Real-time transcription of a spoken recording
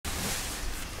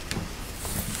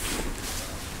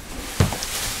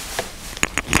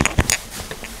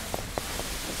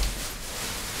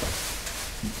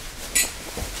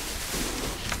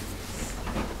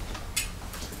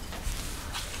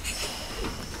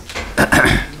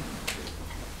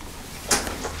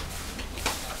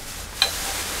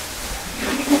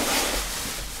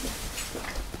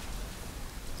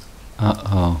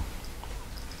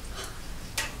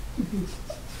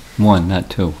One, not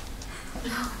two.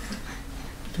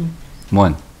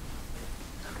 One.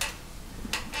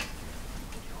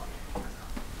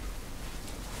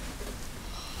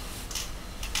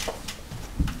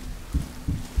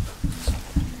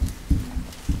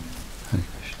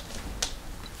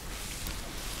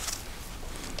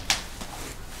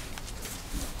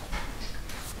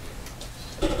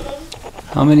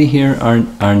 How many here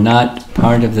are not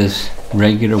part of this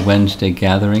regular Wednesday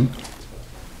gathering?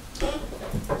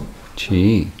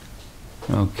 Gee.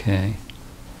 Okay.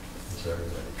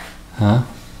 Huh?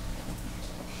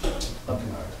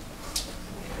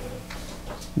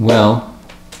 Well,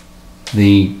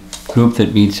 the group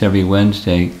that meets every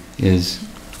Wednesday is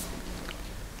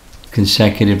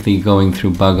consecutively going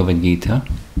through Bhagavad Gita,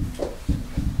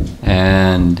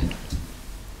 and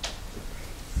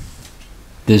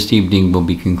this evening we'll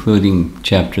be concluding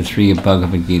chapter 3 of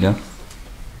Bhagavad Gita.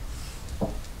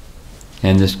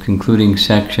 And this concluding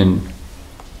section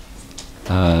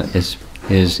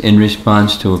is in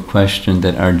response to a question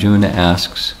that Arjuna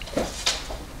asks,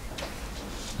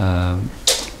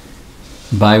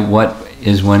 by what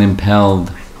is one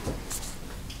impelled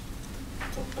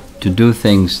to do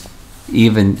things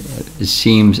even it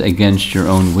seems against your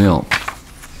own will?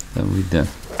 That we do.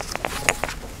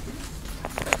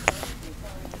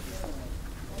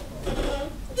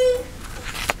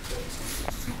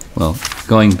 Well,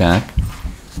 going back,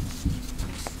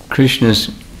 Krishna's,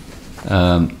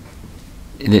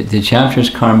 the chapter is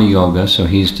Karma Yoga, so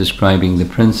he's describing the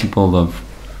principle of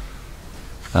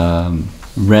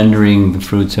rendering the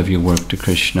fruits of your work to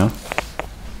Krishna.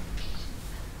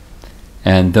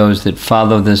 And those that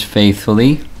follow this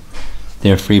faithfully,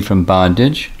 they're free from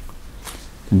bondage.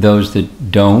 Those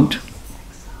that don't,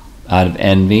 out of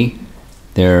envy,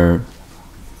 they're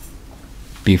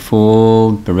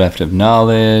befooled, bereft of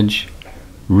knowledge,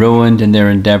 ruined in their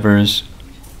endeavors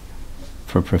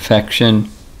for perfection.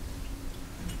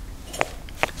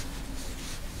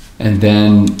 And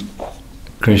then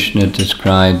Krishna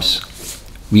describes,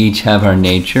 we each have our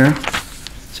nature,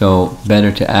 so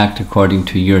better to act according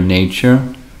to your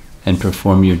nature and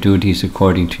perform your duties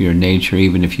according to your nature,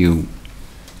 even if you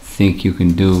think you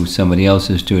can do somebody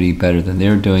else's duty better than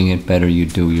they're doing it, better you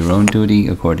do your own duty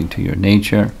according to your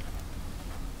nature.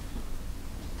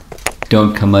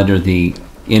 Don't come under the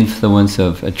influence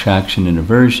of attraction and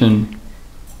aversion.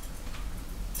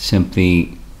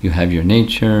 Simply, you have your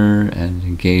nature and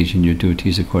engage in your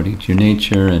duties according to your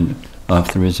nature and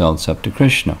offer the results up to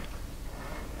Krishna.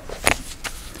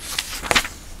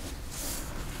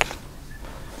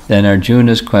 Then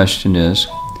Arjuna's question is,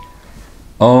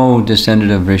 O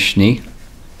descendant of Vrishni,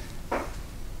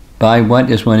 by what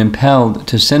is one impelled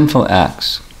to sinful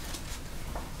acts,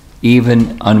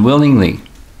 even unwillingly,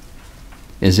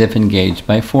 as if engaged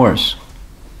by force?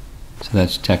 So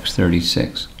that's text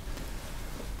 36.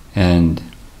 And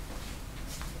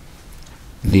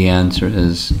the answer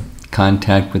is,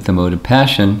 contact with the mode of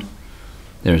passion,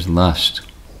 there's lust.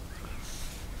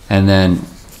 And then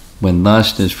when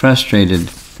lust is frustrated,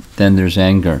 then there's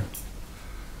anger.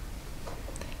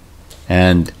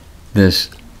 And this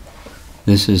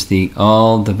is the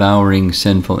all-devouring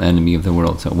sinful enemy of the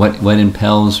world. So what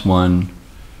impels one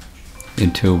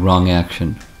into wrong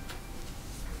action?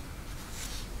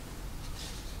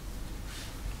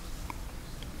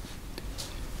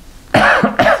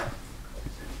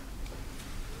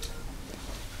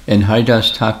 In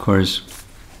Haridas Thakur's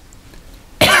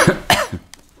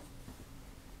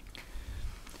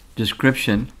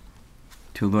description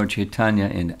to Lord Chaitanya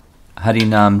in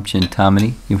Harinam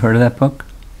Chintamani, you've heard of that book?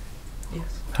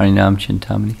 Yes. Harinam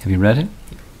Chintamani, have you read it?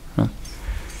 Huh.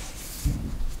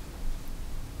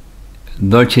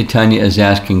 Lord Chaitanya is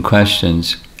asking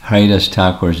questions, Haridas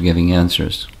Thakur is giving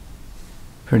answers.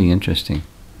 Pretty interesting.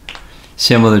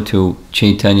 Similar to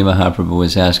Chaitanya Mahaprabhu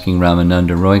was asking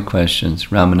Ramananda Roy questions,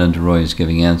 Ramananda Roy is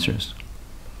giving answers.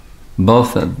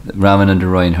 Both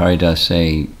Ramananda Roy and Haridas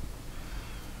say,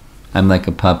 I'm like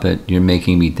a puppet, you're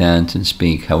making me dance and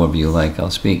speak, however you like, I'll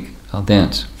speak, I'll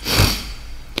dance.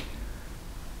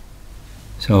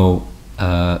 So,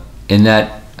 in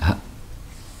that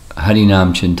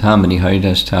Harinam Chintamani,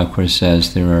 Haridas Thakur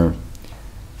says there are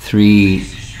three.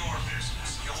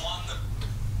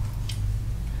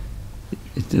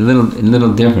 It's a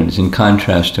little different. It's in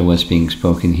contrast to what's being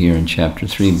spoken here in chapter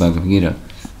 3 Bhagavad Gita.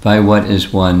 By what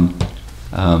is one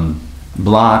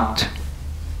blocked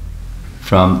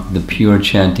from the pure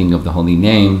chanting of the holy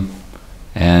name?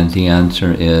 And the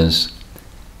answer is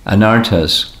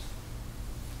anarthas.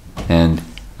 And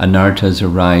anarthas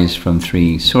arise from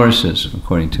three sources,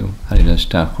 according to Haridas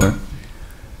Thakur.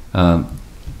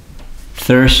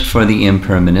 Thirst for the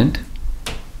impermanent,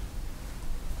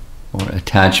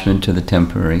 attachment to the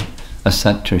temporary,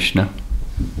 asat trishna,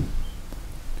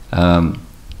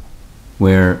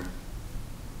 where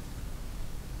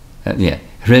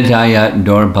hridaya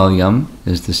dorbalyam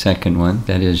is the second one.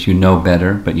 That is, you know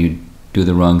better, but you do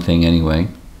the wrong thing anyway.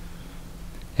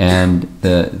 And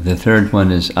the third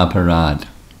one is aparad.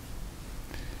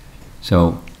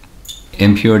 So,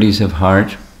 impurities of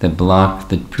heart that block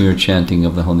the pure chanting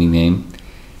of the holy name.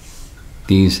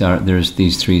 There's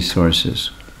these three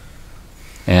sources.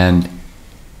 And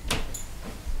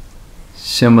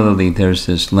similarly, there's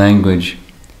this language,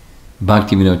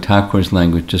 Bhaktivinoda Thakur's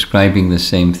language, describing the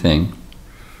same thing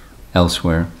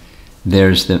elsewhere.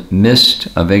 There's the mist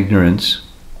of ignorance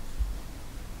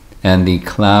and the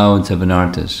clouds of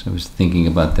anarthas. I was thinking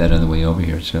about that on the way over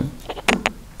here. So,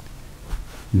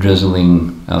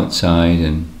 drizzling outside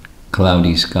and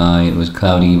cloudy sky. It was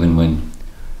cloudy even when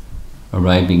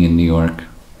arriving in New York.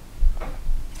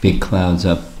 Big clouds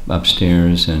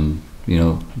upstairs, and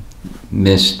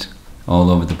mist all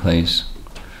over the place.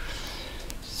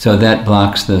 So that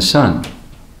blocks the sun.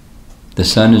 The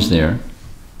sun is there.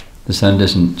 The sun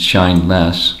doesn't shine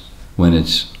less when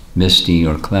it's misty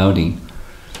or cloudy,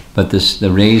 but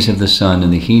the rays of the sun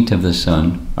and the heat of the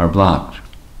sun are blocked.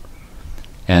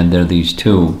 And there are these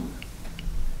two,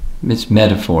 it's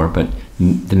metaphor, but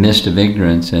the mist of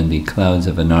ignorance and the clouds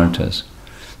of anarthas.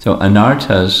 So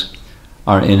anarthas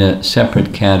are in a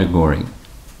separate category,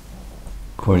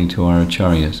 according to our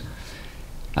acharyas.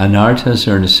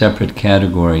 Anarthas are in a separate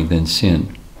category than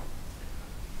sin.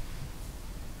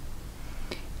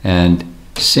 And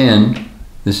sin,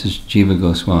 this is Jiva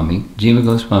Goswami. Jiva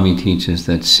Goswami teaches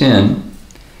that sin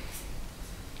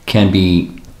can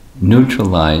be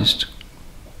neutralized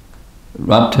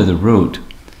up to the root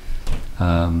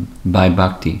by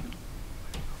bhakti.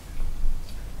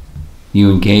 You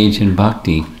engage in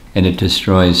bhakti and it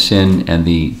destroys sin and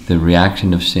the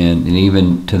reaction of sin, and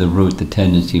even to the root, the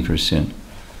tendency for sin.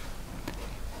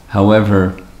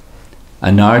 However,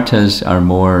 anarthas are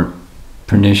more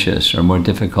pernicious or more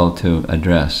difficult to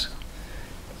address,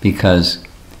 because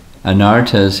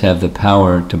anarthas have the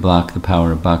power to block the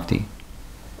power of bhakti.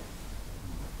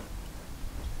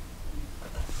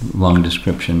 Long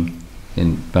description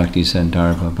in Bhakti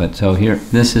Sandarbha. But so here,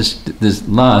 this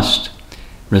lust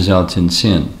results in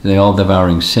sin, the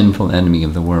all-devouring sinful enemy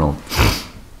of the world.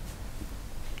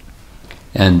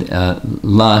 And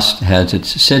lust has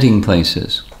its sitting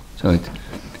places. So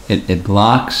it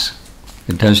blocks,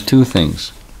 it does two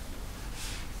things.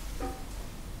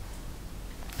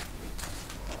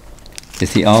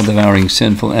 It's the all-devouring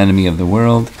sinful enemy of the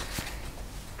world.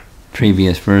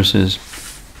 Previous verses.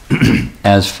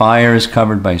 As fire is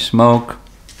covered by smoke,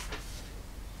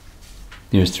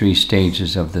 there's three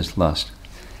stages of this lust.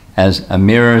 As a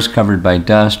mirror is covered by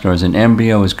dust, or as an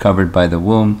embryo is covered by the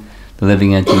womb, the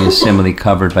living entity is similarly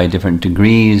covered by different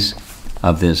degrees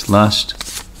of this lust.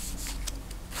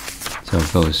 So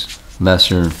it goes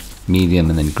lesser, medium,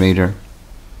 and then greater.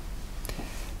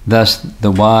 Thus,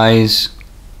 the wise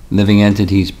living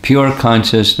entity's pure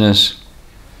consciousness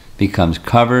becomes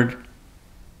covered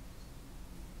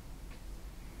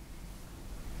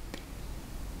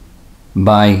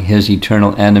by his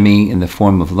eternal enemy in the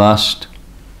form of lust,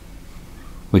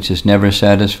 which is never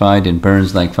satisfied and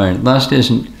burns like fire. Lust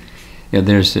isn't,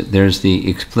 there's the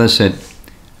explicit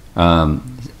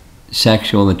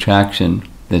sexual attraction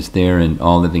that's there in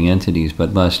all living entities,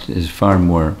 but lust is far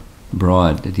more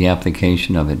broad, the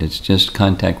application of it. It's just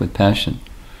contact with passion,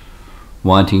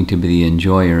 wanting to be the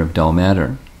enjoyer of dull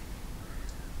matter.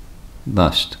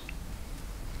 Lust.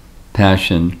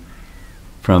 Passion.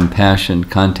 From passion,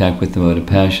 contact with the mode of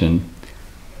passion,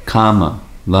 kama,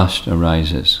 lust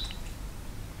arises.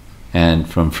 And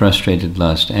from frustrated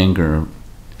lust, anger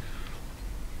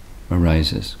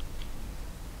arises.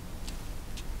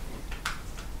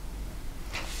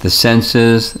 The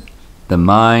senses, the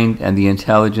mind, and the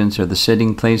intelligence are the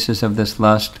sitting places of this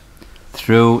lust.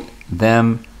 Through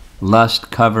them, lust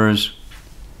covers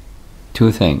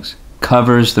two things.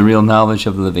 Covers the real knowledge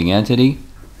of the living entity,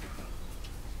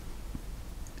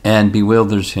 and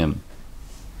bewilders him.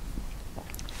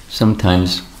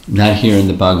 Sometimes, not here in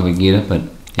the Bhagavad Gita, but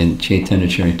in Chaitanya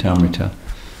Charitamrita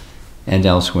and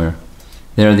elsewhere,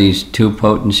 there are these two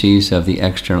potencies of the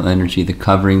external energy, the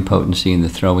covering potency and the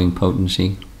throwing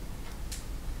potency.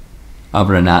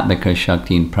 Avaranatmika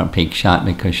Shakti and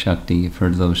Prapekshatmika Shakti, you've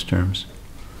heard those terms.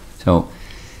 So,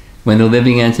 when the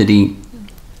living entity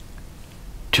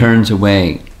turns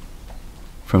away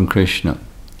from Krishna,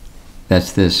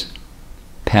 that's this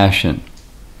passion,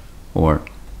 or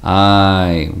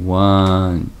I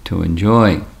want to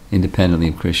enjoy independently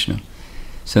of Krishna.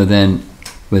 So then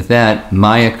With that,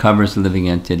 Maya covers the living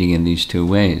entity in these two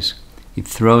ways. He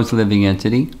throws the living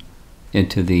entity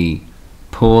into the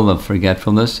pool of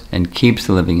forgetfulness and keeps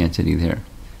the living entity there.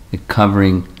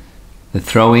 The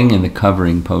throwing and the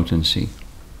covering potency.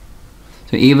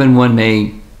 So even one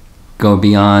may go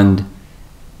beyond,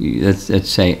 let's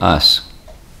say, us,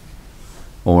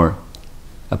 or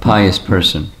a pious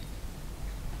person.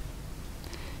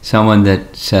 Someone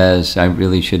that says, I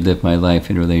really should live my life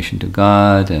in relation to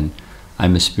God, and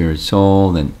I'm a spirit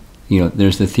soul, and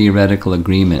there's the theoretical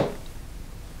agreement.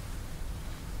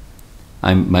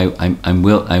 I'm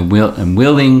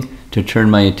willing to turn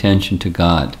my attention to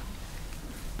God,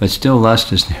 but still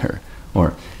lust is there,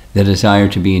 or the desire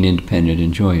to be an independent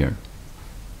enjoyer.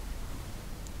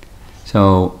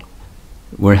 So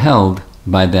we're held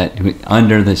by that,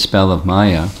 under the spell of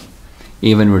Maya,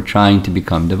 even we're trying to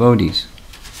become devotees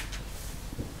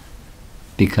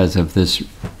because of this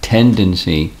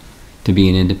tendency to be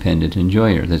an independent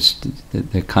enjoyer. That's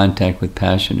the contact with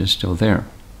passion is still there.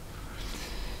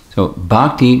 So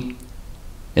bhakti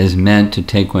is meant to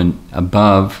take one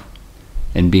above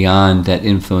and beyond that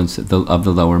influence of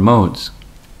the lower modes,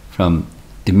 from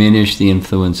diminish the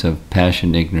influence of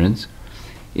passion, ignorance,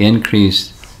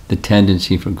 increase the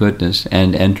tendency for goodness,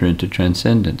 and enter into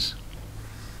transcendence.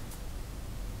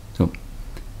 So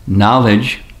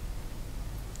knowledge,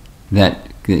 that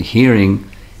hearing,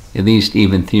 at least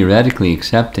even theoretically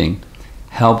accepting,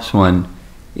 helps one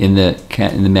in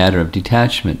the matter of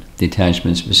detachment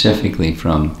specifically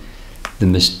from the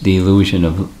illusion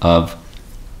of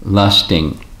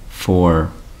lusting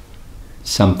for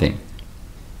something.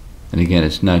 And again,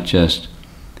 it's not just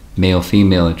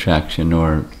male-female attraction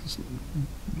or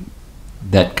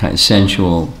that kind of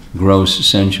sensual, gross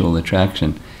sensual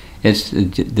attraction. It's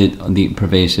the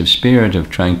pervasive spirit of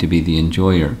trying to be the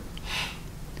enjoyer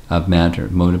of matter,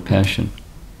 mode of passion.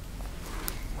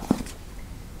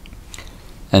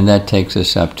 And that takes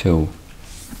us up to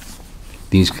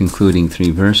these concluding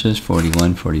three verses,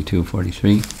 41, 42,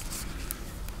 43.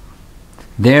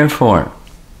 Therefore,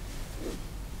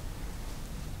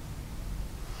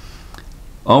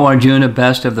 O Arjuna,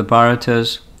 best of the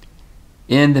Bharatas,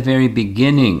 in the very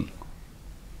beginning,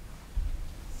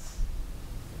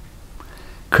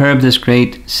 curb this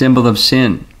great symbol of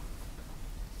sin,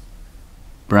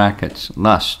 brackets,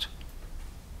 lust,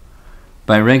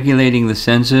 by regulating the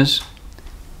senses,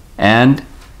 and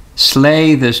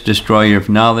slay this destroyer of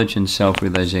knowledge and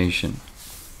self-realization.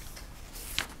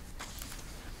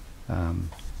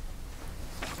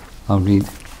 I'll read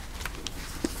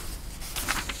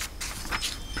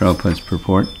Prabhupada's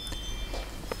purport.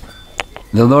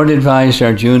 The Lord advised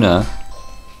Arjuna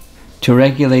to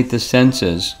regulate the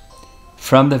senses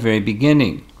from the very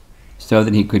beginning, so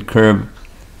that he could curb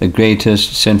the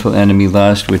greatest sinful enemy,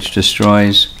 lust, which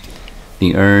destroys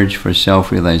the urge for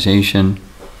self-realization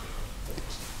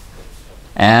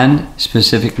and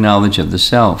specific knowledge of the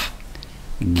self.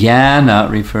 Jnana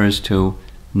refers to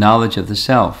knowledge of the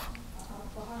self,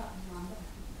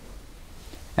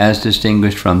 as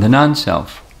distinguished from the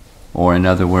non-self, or in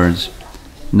other words,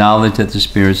 knowledge that the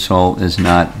spirit soul is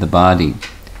not the body.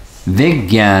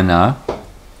 Vijnana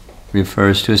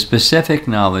refers to a specific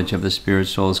knowledge of the spirit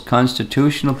soul's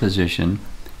constitutional position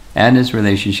and its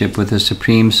relationship with the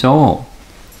Supreme Soul.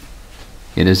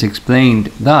 It is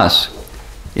explained thus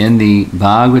in the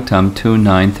Bhagavatam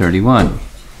 2.9.31.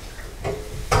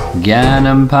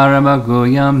 Jnanam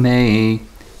paramaguyam me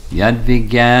yad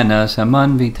vijnana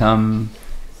samanvitam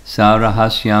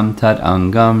sarahasyam tad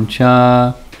angam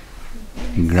cha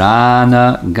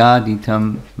grana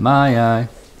gaditam maya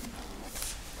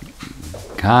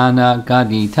kana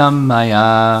gaditam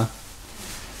maya.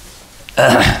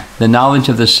 The knowledge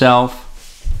of the self.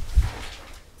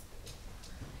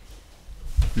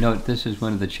 Note, this is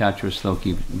one of the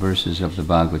Chaturasloki verses of the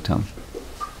Bhagavatam.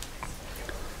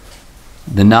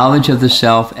 The knowledge of the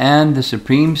self and the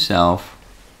Supreme Self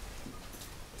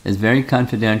is very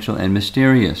confidential and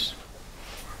mysterious.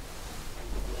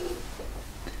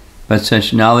 But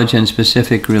such knowledge and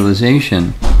specific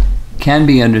realization can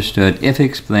be understood if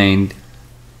explained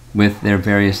with their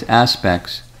various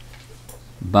aspects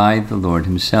by the Lord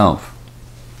Himself.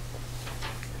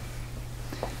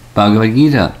 Bhagavad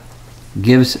Gita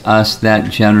gives us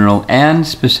that general and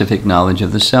specific knowledge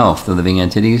of the self. The living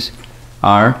entities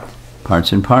are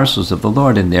parts and parcels of the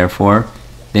Lord, and therefore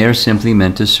they are simply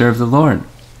meant to serve the Lord.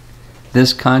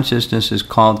 This consciousness is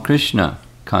called Krishna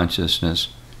consciousness.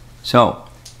 So,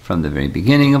 from the very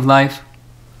beginning of life,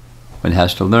 one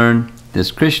has to learn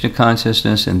this Krishna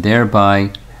consciousness, and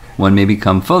thereby one may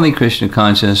become fully Krishna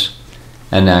conscious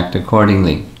and act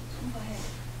accordingly.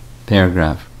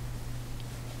 Paragraph.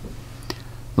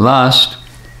 Lust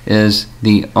is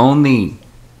only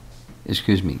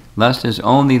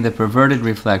the perverted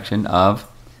reflection of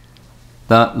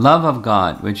the love of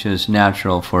God, which is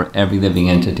natural for every living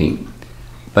entity.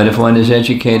 But if one is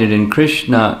educated in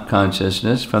Krishna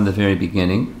consciousness from the very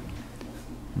beginning,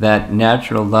 that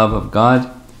natural love of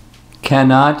God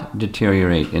cannot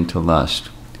deteriorate into lust.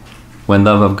 When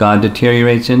love of God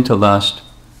deteriorates into lust,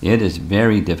 it is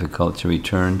very difficult to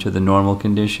return to the normal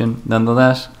condition.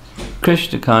 Nonetheless,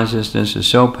 Krishna consciousness is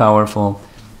so powerful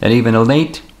that even a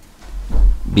late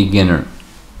beginner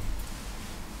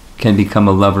can become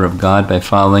a lover of God by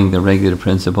following the regular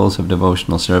principles of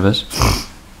devotional service.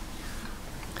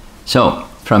 So,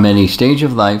 from any stage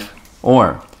of life,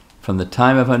 or from the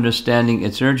time of understanding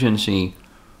its urgency,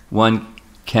 one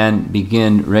can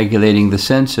begin regulating the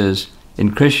senses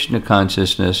in Krishna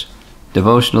consciousness,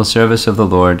 devotional service of the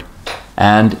Lord,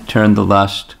 and turn the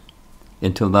lust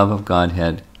into love of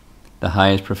Godhead, the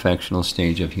highest perfectional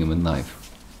stage of human life.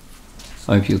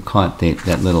 I hope you caught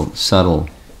that little subtle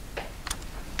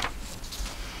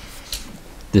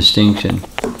distinction,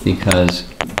 because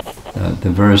the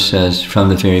verse says, from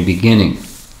the very beginning.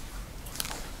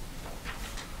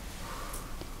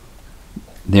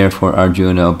 Therefore,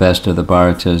 Arjuna, O best of the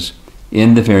Bharatas,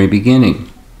 in the very beginning.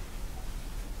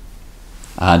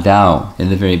 Adao, in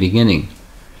the very beginning.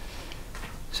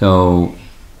 So,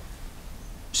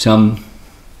 some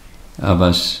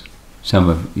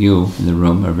of you in the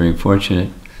room are very fortunate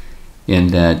in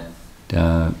that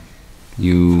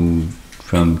you,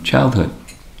 from childhood,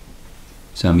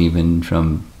 some even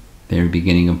from very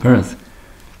beginning of birth,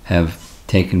 have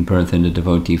taken birth in a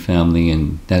devotee family,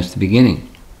 and that's the beginning.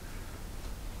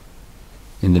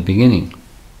 In the beginning.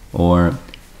 Or,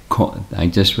 I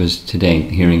just was today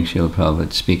hearing Srila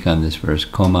Prabhupada speak on this verse,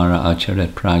 Komara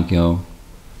acharat pragyo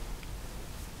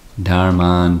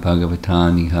dharman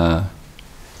bhagavataniha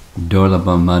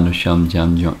durlabham manusham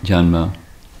janma.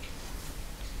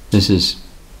 This is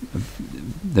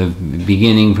the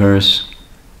beginning verse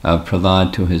of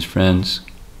Prahlad to his friends,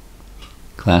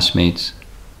 classmates.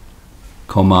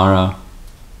 Komara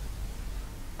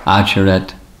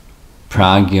acharat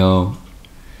pragyo,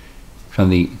 from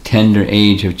the tender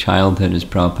age of childhood, is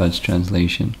Prabhupada's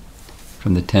translation.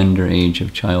 From the tender age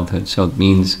of childhood. So it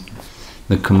means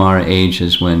the Kumara age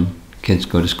is when kids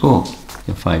go to school.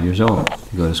 You're 5 years old,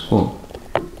 you go to school.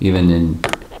 Even in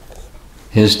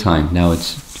his time, now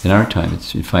it's in our time,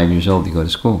 it's 5 years old, you go to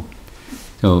school.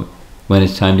 So when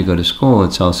it's time to go to school,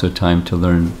 it's also time to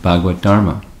learn Bhagavad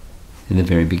Dharma in the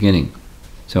very beginning.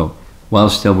 So while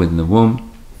still within the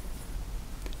womb,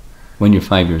 when you're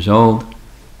 5 years old,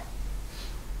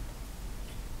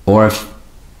 or if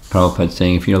Prabhupada's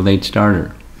saying, if you're a late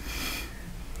starter,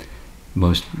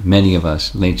 many of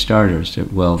us late starters,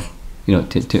 well,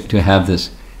 to have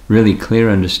this really clear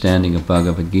understanding of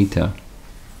Bhagavad Gita,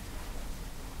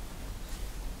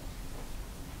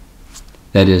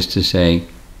 that is to say,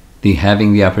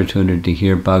 having the opportunity to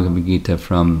hear Bhagavad Gita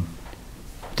from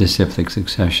disciplic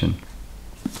succession.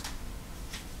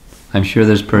 I'm sure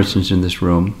there's persons in this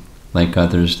room, like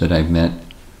others that I've met,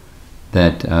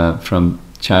 that from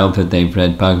childhood they've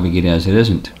read Bhagavad Gita as it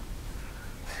isn't,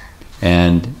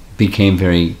 and became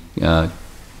very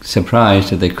surprised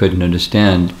that they couldn't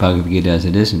understand Bhagavad Gita as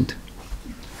it isn't,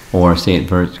 or say it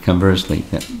conversely,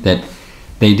 that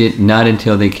they did not,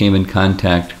 until they came in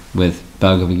contact with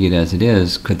Bhagavad Gita as it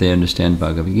is, could they understand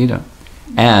Bhagavad Gita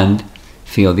and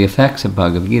feel the effects of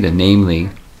Bhagavad Gita, namely,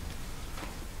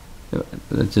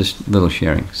 just a little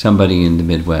sharing, somebody in the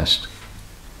Midwest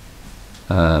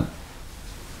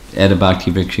at a Bhakti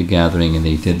Vriksha gathering, and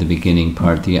they did the beginning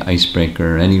part, the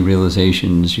icebreaker. Any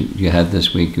realizations you had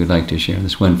this week you would like to share?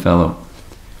 This one fellow,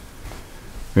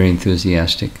 very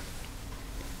enthusiastic.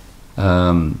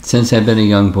 Since I've been a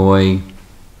young boy,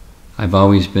 I've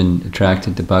always been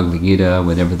attracted to Bhagavad Gita.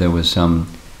 Whenever there was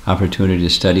some opportunity to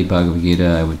study Bhagavad Gita,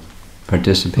 I would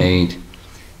participate.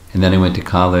 And then I went to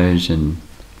college and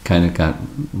kind of got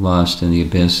lost in the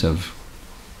abyss of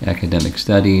academic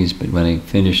studies. But when I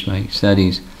finished my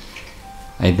studies,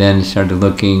 I then started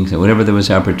looking, so whenever there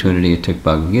was opportunity, I took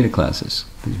Bhagavad Gita classes,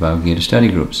 these Bhagavad Gita study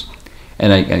groups.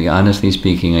 And I honestly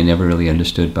speaking, I never really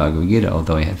understood Bhagavad Gita,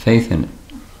 although I had faith in it.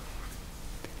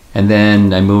 And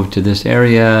then I moved to this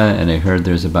area, and I heard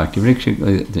there's a Bhakti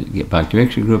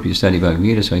Vriksha group, you study Bhagavad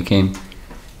Gita, so I came.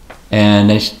 And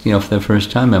for the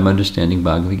first time, I'm understanding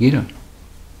Bhagavad Gita.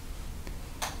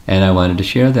 And I wanted to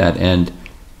share that. And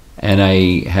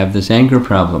I have this anger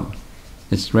problem.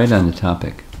 It's right on the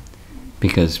topic,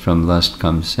 because from lust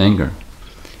comes anger.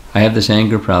 I have this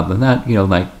anger problem, not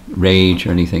like rage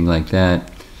or anything like that,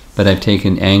 But I've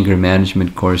taken anger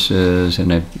management courses,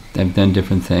 and I've done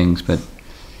different things, but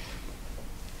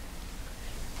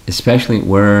especially at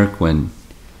work, when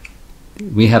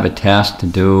we have a task to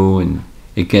do and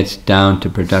it gets down to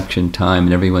production time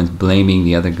and everyone's blaming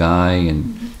the other guy,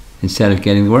 and instead of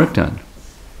getting the work done,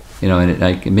 and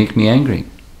it makes me angry.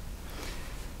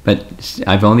 But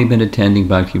I've only been attending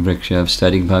Bhakti Vriksha. I've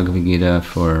studied Bhagavad Gita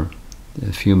for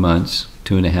a few months,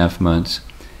 2.5 months,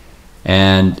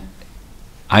 and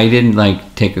I didn't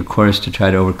take a course to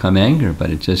try to overcome anger, but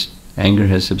anger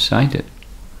has subsided.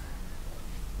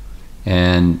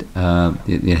 And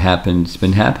it happened. It's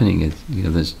been happening.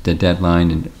 There's the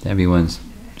deadline, and everyone's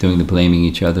doing the blaming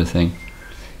each other thing.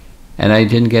 And I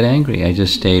didn't get angry. I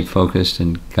just stayed focused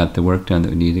and got the work done that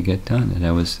we needed to get done. And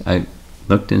I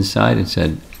looked inside and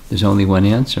said, "There's only one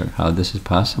answer. How this is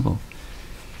possible?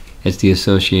 It's the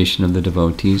association of the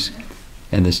devotees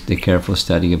and the careful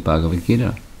study of Bhagavad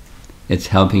Gita. It's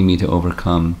helping me to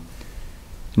overcome,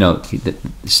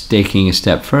 taking a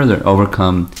step further,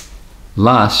 overcome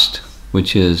lust,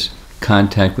 which is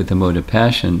contact with the mode of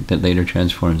passion that later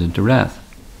transforms into wrath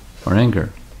or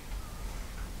anger."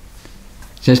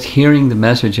 Just hearing the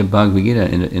message of Bhagavad Gita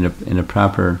in a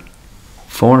proper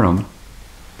forum,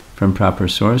 from proper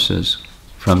sources,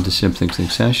 from disciplic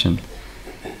succession,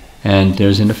 and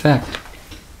there's an effect.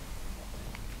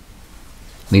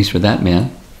 At least for that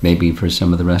man, maybe for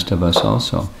some of the rest of us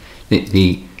also.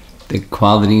 The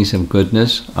qualities of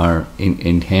goodness are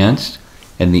enhanced,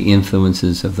 and the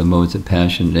influences of the modes of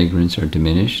passion and ignorance are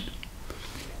diminished,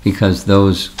 because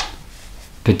those,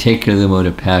 particularly the mode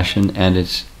of passion and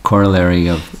its corollary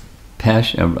of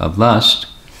passion, of lust,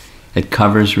 it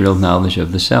covers real knowledge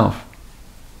of the self.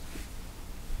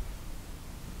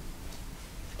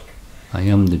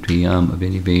 Ayam dhriyam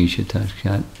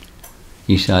aviniveshatashat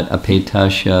ishat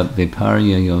apetasya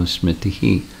viparyayo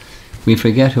smritihi. We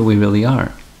forget who we really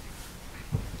are.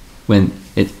 When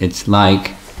it's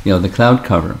like, the cloud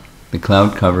cover. The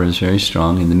cloud cover is very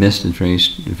strong, and the mist is very,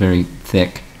 very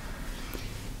thick.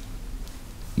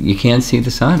 You can't see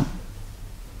the sun.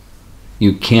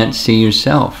 You can't see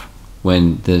yourself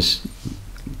when this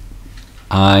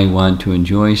I want to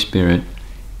enjoy spirit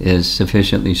is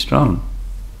sufficiently strong.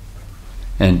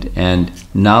 And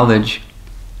knowledge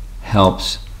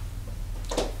helps.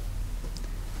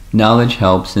 Knowledge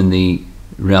helps in the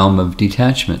realm of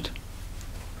detachment.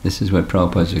 This is what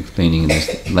Prabhupada is explaining in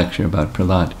this lecture about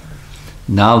Prahlad.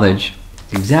 Knowledge,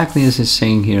 exactly as it's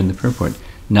saying here in the purport,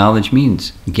 knowledge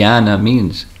means, jnana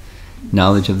means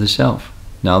knowledge of the self,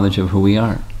 knowledge of who we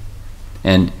are.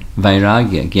 And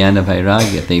vairagya, jnana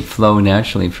vairagya, they flow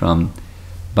naturally from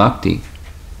bhakti.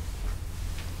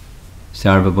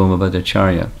 Sarvabhauma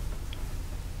Bhattacharya,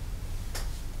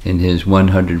 in his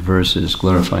 100 verses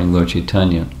glorifying Lord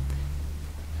Chaitanya,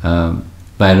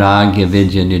 Vairagya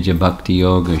Vidya Nija Bhakti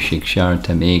Yoga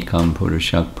Shikshartam Ekam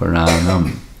Purushak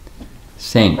Puranam.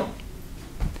 Saying,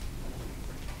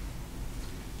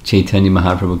 Chaitanya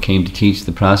Mahaprabhu came to teach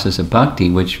the process of bhakti,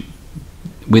 which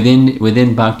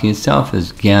within bhakti itself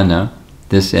is jnana,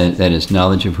 that is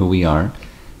knowledge of who we are.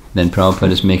 Then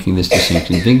Prabhupada is making this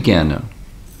distinction, vijnana.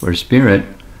 We're spirit,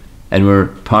 and we're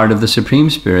part of the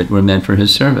Supreme Spirit. We're meant for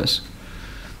His service.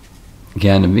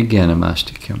 Jnanam vijnanam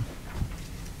astikyam.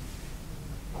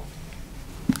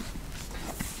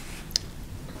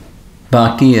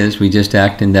 Bhakti is, we just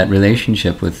act in that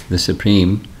relationship with the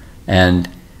Supreme, and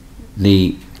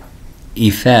the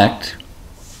effect,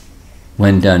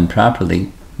 when done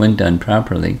properly, when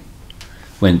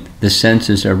the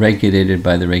senses are regulated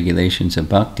by the regulations of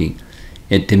bhakti,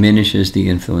 it diminishes the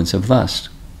influence of lust,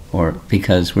 or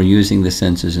because we're using the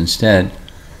senses instead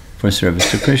for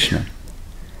service to Krishna.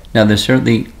 Now there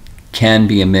certainly can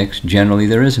be a mix, generally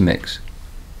there is a mix,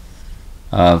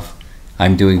 of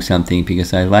I'm doing something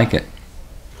because I like it,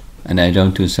 and I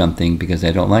don't do something because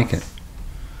I don't like it.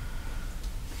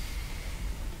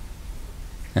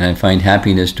 And I find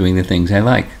happiness doing the things I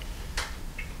like.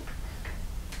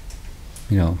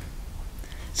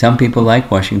 Some people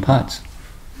like washing pots.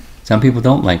 Some people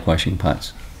don't like washing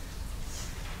pots.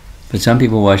 But some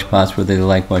people wash pots whether they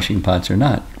like washing pots or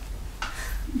not.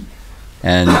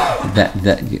 And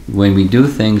that when we do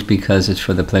things because it's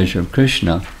for the pleasure of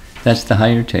Krishna, that's the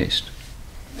higher taste.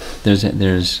 That's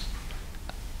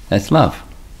love.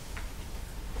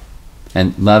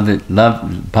 And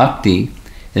love, bhakti,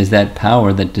 is that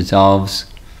power that dissolves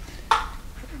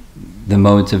the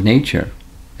modes of nature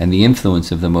and the influence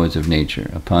of the modes of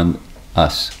nature upon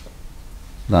us,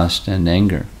 lust and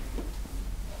anger.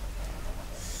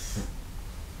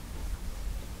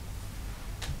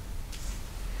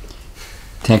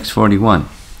 Text 41.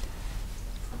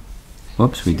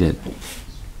 Whoops, we did.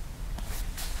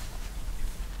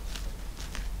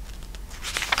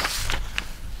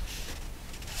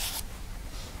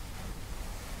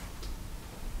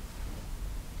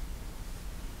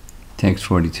 Text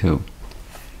 42.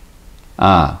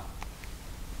 Indriyani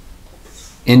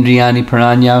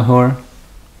Paranyahor.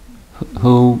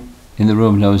 Who in the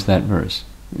room knows that verse?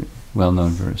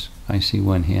 Well-known verse. I see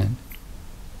one hand.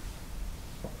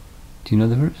 Do you know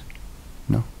the verse?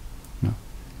 No? No.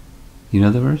 You know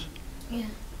the verse? Yeah.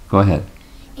 Go ahead.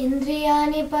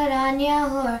 Indriyani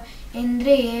paranyahor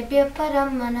indriyebhya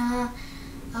param manah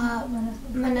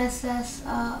manasas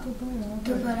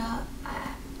dubara.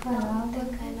 I don't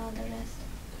think I know the rest.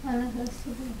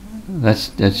 Let's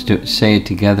say it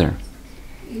together.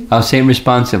 I'll say it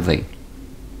responsively.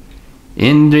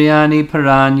 Indriyani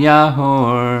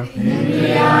paranyahor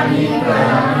Indriyani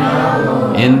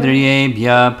paranyahor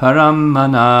Indriyebhya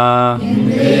paramana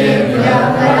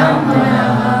Indriyebhya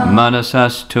paramana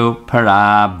Manasastu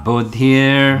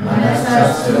parabuddhir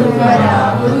Manasastu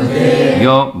parabuddhir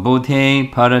Yo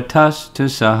buddhe paratastu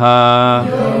saha.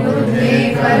 Yo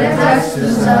buddhe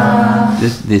paratastu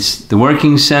saha. The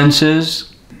working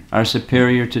senses are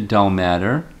superior to dull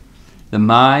matter. The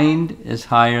mind is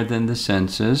higher than the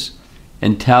senses.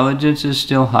 Intelligence is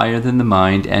still higher than the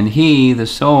mind, and he, the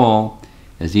soul,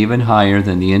 is even higher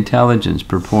than the intelligence.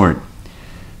 Purport.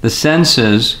 The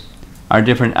senses are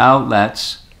different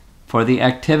outlets for the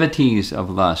activities of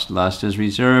lust. Lust is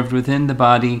reserved within the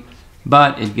body,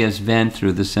 but it gives vent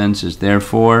through the senses.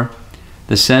 Therefore,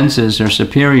 the senses are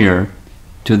superior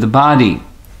to the body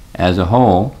as a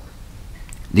whole.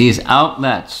 These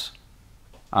outlets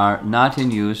are not in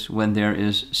use when there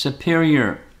is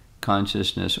superior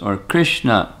consciousness or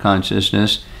Krishna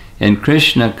consciousness. In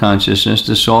Krishna consciousness,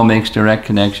 the soul makes direct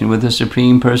connection with the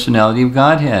Supreme Personality of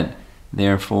Godhead.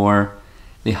 Therefore,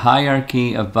 the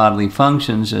hierarchy of bodily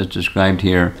functions, as described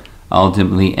here,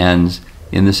 ultimately ends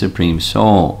in the Supreme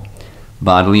Soul.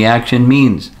 Bodily action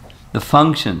means the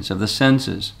functions of the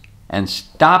senses, and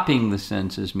stopping the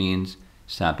senses means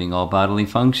stopping all bodily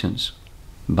functions,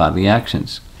 bodily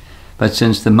actions. But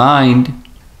since the mind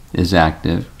is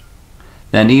active,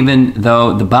 then even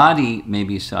though the body may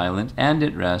be silent and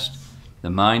at rest, the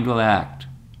mind will act,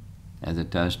 as it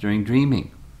does during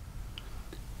dreaming.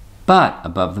 But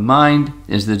above the mind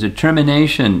is the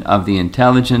determination of the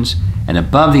intelligence, and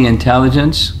above the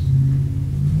intelligence,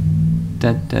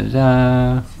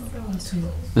 the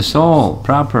soul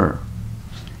proper.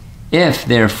 If,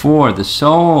 therefore, the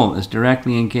soul is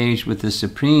directly engaged with the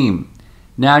Supreme,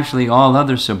 naturally all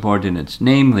other subordinates,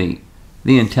 namely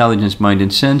the intelligence, mind,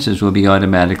 and senses, will be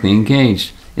automatically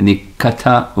engaged. In the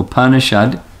Katha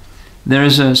Upanishad, there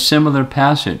is a similar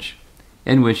passage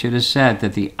in which it is said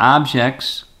that the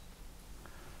objects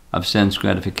of sense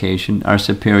gratification are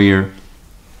superior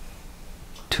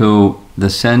to the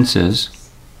senses.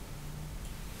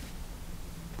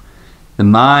 The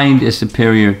mind is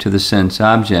superior to the sense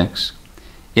objects.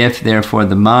 If, therefore,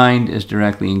 the mind is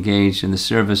directly engaged in the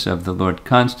service of the Lord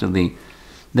constantly,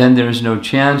 then there is no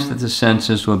chance that the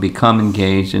senses will become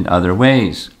engaged in other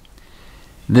ways.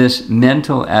 This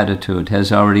mental attitude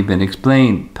has already been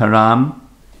explained. Param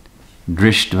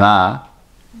drishtva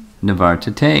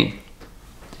nivartate.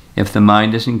 If the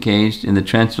mind is engaged in the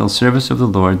transcendental service of the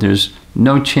Lord, there's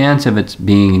no chance of its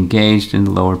being engaged in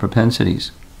the lower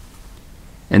propensities.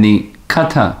 In the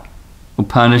Katha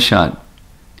Upanishad,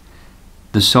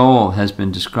 the soul has been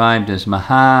described as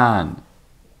Mahan,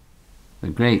 the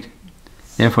great.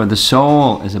 Therefore, the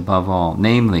soul is above all,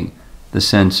 namely, the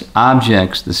sense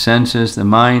objects, the senses, the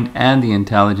mind, and the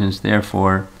intelligence.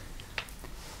 Therefore,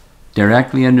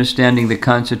 directly understanding the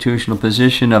constitutional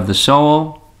position of the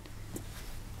soul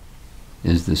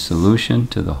is the solution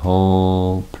to the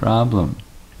whole problem.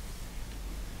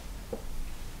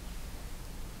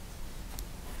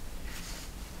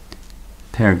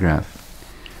 Paragraph.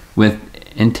 With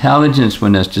intelligence,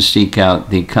 one has to seek out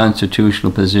the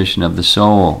constitutional position of the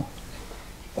soul,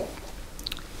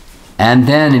 and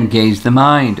then engage the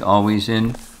mind, always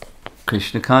in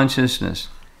Krishna consciousness.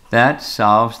 That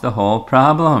solves the whole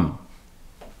problem.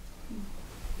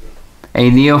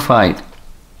 A neophyte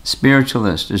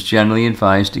spiritualist is generally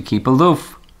advised to keep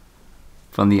aloof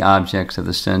from the objects of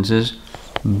the senses,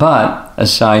 but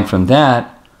aside from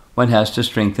that, one has to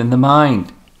strengthen the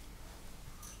mind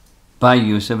by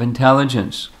use of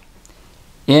intelligence.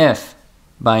 If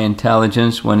by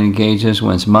intelligence one engages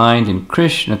one's mind in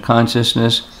Krishna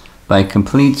consciousness by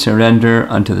complete surrender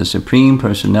unto the Supreme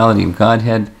Personality of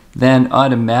Godhead, then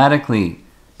automatically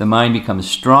the mind becomes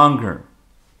stronger.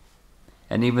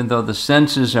 And even though the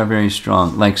senses are very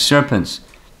strong, like serpents,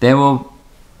 they will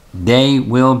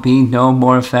be no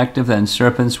more effective than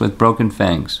serpents with broken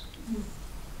fangs.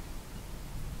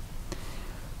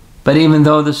 But even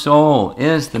though the soul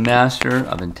is the master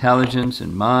of intelligence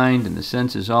and mind, and the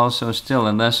senses also, still,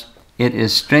 unless it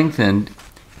is strengthened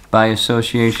by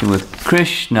association with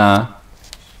Krishna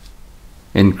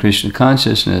in Krishna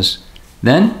consciousness,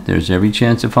 then there's every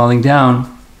chance of falling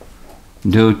down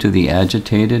due to the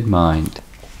agitated mind.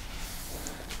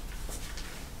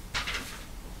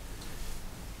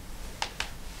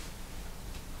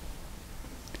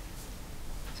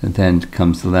 So then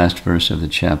comes the last verse of the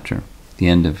chapter, the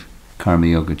end of Karma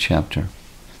Yoga chapter.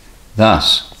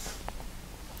 Thus,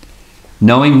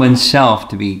 knowing oneself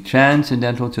to be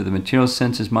transcendental to the material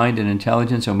senses, mind, and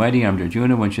intelligence, O mighty armed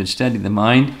Arjuna, one should study the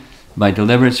mind by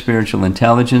deliberate spiritual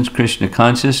intelligence, Krishna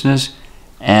consciousness,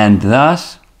 and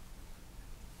thus,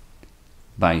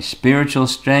 by spiritual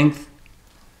strength,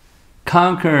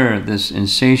 conquer this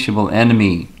insatiable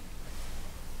enemy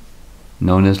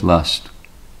known as lust.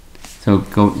 So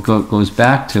it goes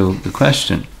back to the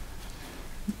question.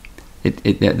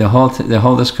 The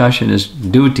whole discussion is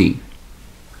duty,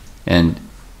 and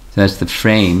that's the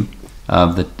frame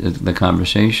of the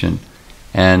conversation.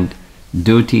 And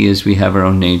duty is we have our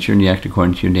own nature, and you act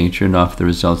according to your nature and offer the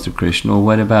results to Krishna. Well,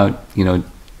 what about,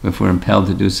 if we're impelled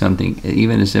to do something,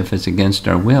 even as if it's against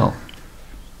our will?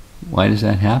 Why does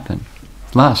that happen?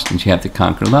 Lust, and you have to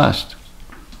conquer lust.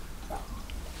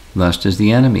 Lust is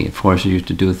the enemy. It forces you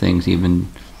to do things even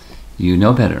you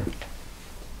know better,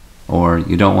 or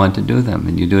you don't want to do them,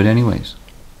 and you do it anyways.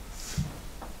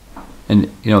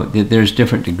 And there's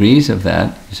different degrees of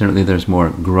that. Certainly there's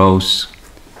more gross,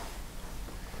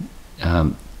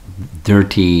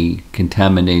 dirty,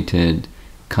 contaminated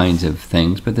kinds of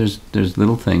things, but there's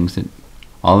little things that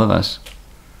all of us,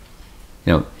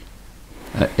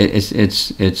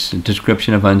 it's a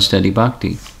description of unsteady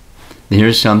bhakti.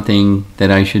 Here's something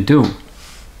that I should do.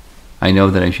 I know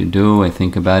that I should do. I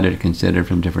think about it, consider it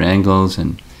from different angles,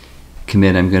 and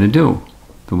commit I'm going to do.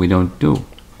 But we don't do.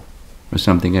 Or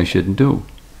something I shouldn't do.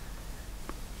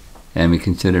 And we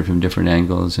consider it from different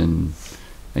angles, and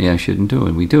I shouldn't do,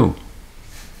 and we do.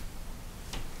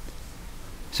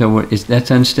 So that's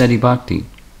unsteady bhakti.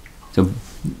 So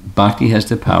bhakti has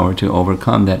the power to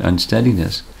overcome that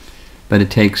unsteadiness. But it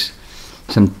takes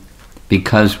some,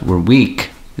 because we're weak.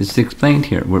 It's explained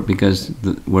here. Because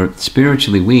we're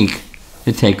spiritually weak,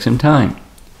 it takes some time.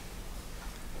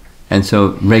 And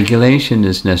so regulation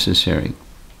is necessary.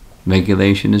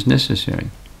 Regulation is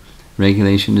necessary.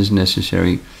 Regulation is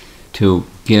necessary to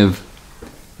give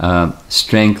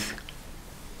strength,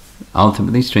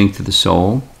 ultimately strength to the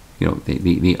soul.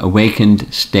 The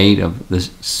awakened state of the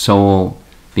soul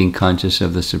being conscious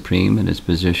of the Supreme and its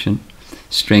position.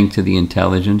 Strength to the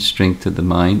intelligence, strength to the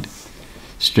mind.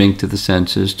 Strength to the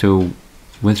senses to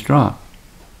withdraw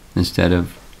instead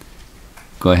of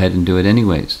go ahead and do it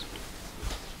anyways.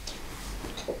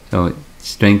 So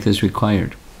strength is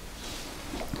required.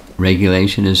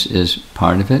 Regulation is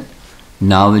part of it.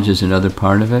 Knowledge is another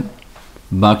part of it.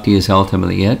 Bhakti is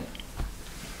ultimately it.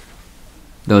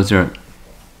 Those other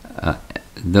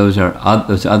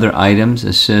items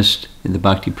assist in the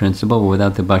bhakti principle.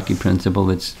 Without the bhakti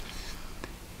principle, it's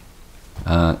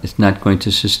not going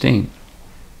to sustain.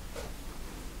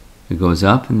 It goes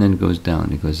up and then it goes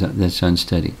down. It goes up. That's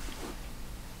unsteady.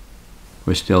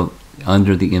 We're still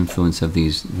under the influence of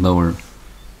these lower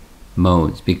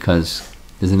modes, because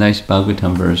there's a nice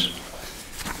Bhagavatam verse,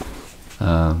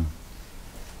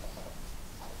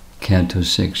 Canto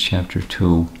 6, Chapter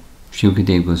 2.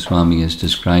 Shukadeva Goswami is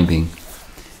describing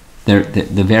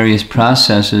the various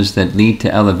processes that lead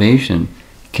to elevation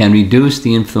can reduce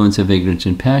the influence of ignorance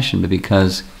and passion, but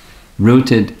because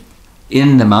rooted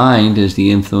in the mind is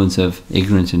the influence of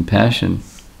ignorance and passion,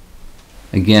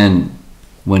 again,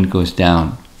 one goes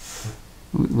down.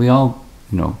 We all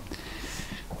know.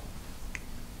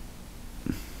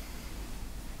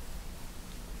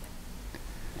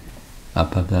 Or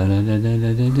the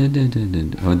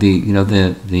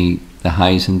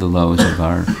highs and the lows of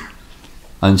our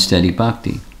unsteady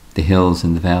bhakti, the hills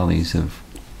and the valleys of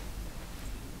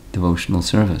devotional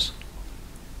service.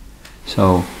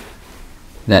 So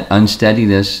that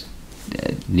unsteadiness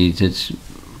needs its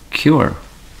cure,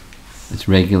 its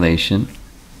regulation,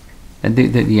 and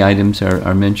the items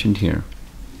are mentioned here.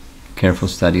 Careful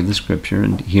study of the scripture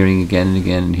and hearing again and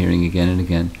again and hearing again and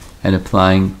again, and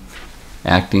applying,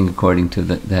 acting according to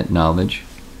that knowledge.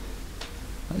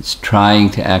 It's trying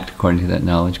to act according to that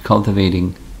knowledge,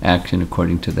 cultivating action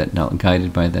according to that knowledge,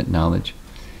 guided by that knowledge.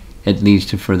 It leads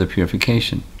to further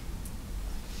purification.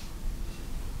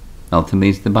 Ultimately,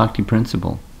 it's the bhakti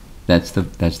principle. That's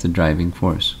the driving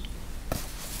force.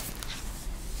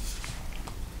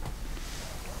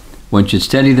 One should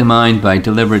steady the mind by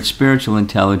deliberate spiritual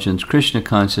intelligence, Krishna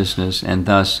consciousness, and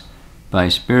thus, by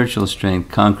spiritual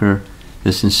strength, conquer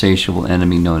this insatiable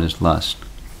enemy known as lust.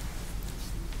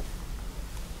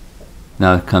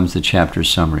 Now comes the chapter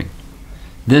summary.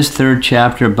 This third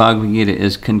chapter of Bhagavad Gita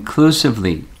is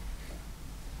conclusively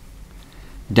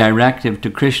directive to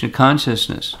Krishna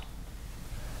consciousness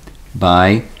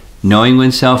by knowing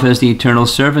oneself as the eternal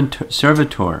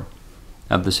servitor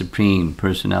of the Supreme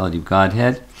Personality of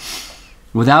Godhead,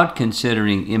 without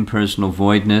considering impersonal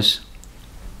voidness,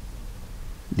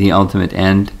 the ultimate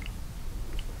end.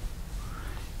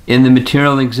 In the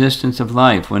material existence of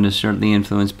life, one is certainly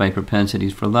influenced by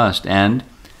propensities for lust and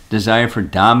desire for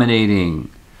dominating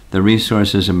the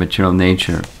resources of material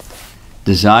nature,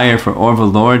 desire for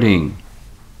overlording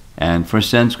and for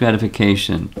sense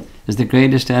gratification is the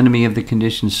greatest enemy of the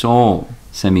conditioned soul,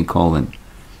 semicolon.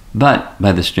 But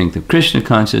by the strength of Krishna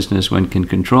consciousness, one can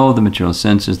control the material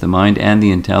senses, the mind, and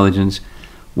the intelligence.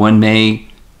 One may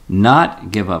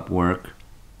not give up work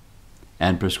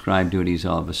and prescribe duties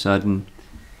all of a sudden,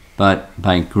 but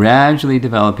by gradually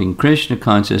developing Krishna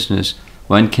consciousness,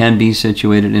 one can be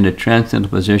situated in a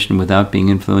transcendental position without being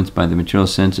influenced by the material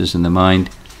senses and the mind,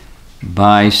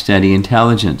 by steady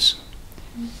intelligence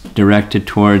directed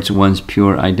towards one's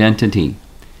pure identity.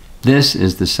 This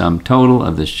is the sum total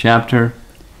of this chapter.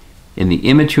 In the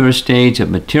immature stage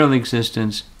of material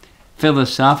existence,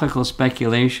 philosophical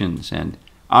speculations and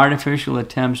artificial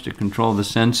attempts to control the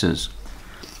senses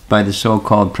by the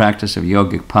so-called practice of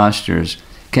yogic postures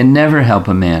can never help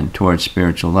a man towards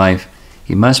spiritual life.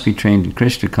 He must be trained in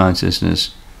Krishna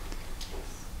consciousness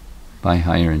by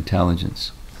higher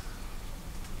intelligence.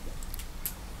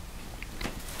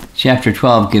 Chapter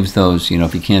 12 gives those,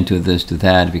 if you can't do this, do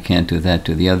that. If you can't do that,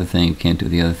 do the other thing. If you can't do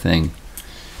the other thing.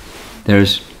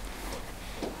 There's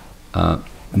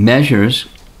measures.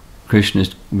 Krishna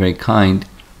is very kind,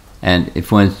 and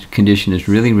if one's condition is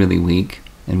really, really weak,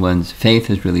 and one's faith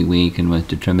is really weak, and one's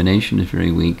determination is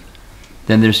very weak,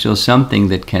 then there's still something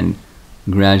that can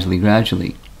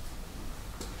gradually.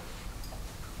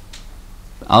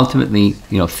 Ultimately,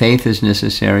 faith is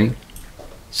necessary.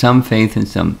 Some faith in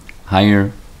some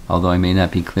higher, although I may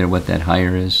not be clear what that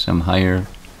higher is, some higher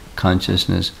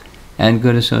consciousness, and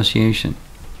good association.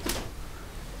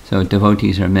 So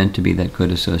devotees are meant to be that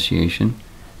good association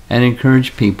and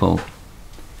encourage people,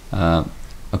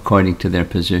 according to their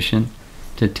position,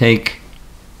 to take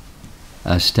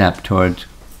a step towards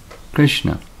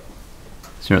Krishna.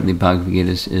 Certainly Bhagavad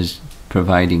Gita is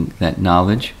providing that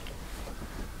knowledge.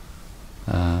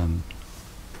 A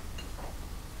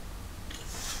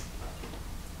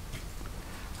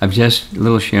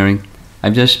little sharing,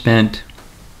 I've just spent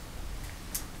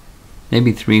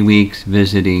maybe 3 weeks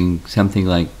visiting something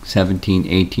like 17,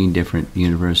 18 different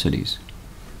universities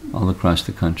all across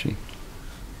the country.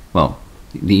 Well,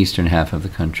 the eastern half of the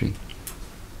country.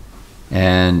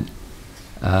 And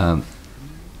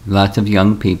lots of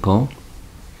young people,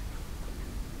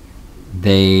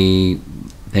 they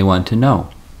want to know.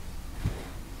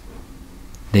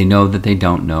 They know that they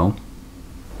don't know,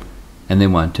 and they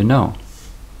want to know.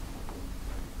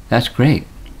 That's great.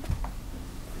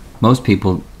 Most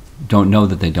people don't know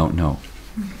that they don't know.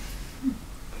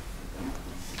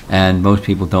 And most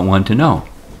people don't want to know.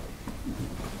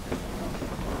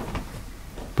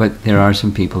 But there are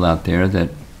some people out there that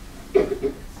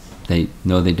they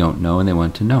know they don't know and they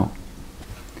want to know.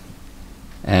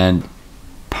 And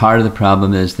part of the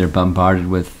problem is they're bombarded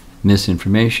with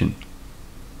misinformation.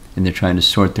 And they're trying to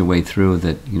sort their way through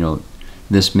that,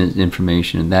 this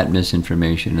misinformation and that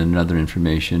misinformation and another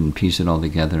information and piece it all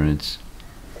together, and it's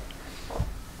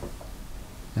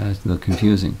a little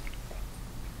confusing.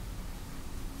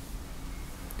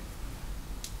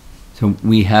 So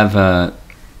we have a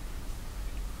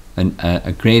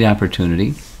great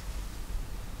opportunity,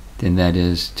 and that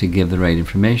is to give the right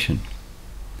information.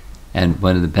 And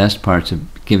one of the best parts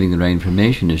of giving the right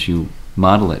information is you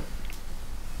model it.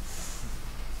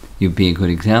 You be a good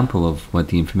example of what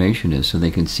the information is, so they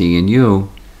can see in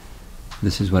you,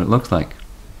 this is what it looks like.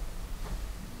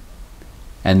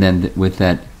 And then with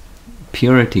that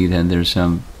purity, then there's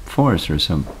some force or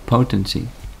some potency,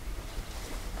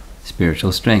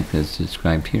 spiritual strength as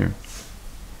described here.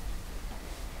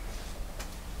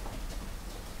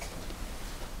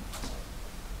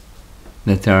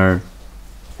 We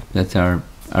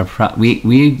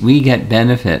get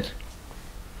benefit.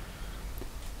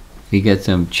 We get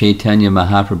some Chaitanya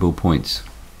Mahaprabhu points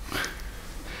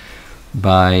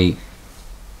by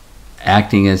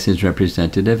acting as his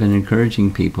representative and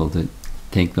encouraging people to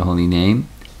take the holy name,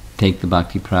 take the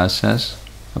bhakti process,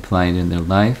 apply it in their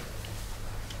life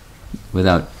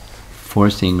without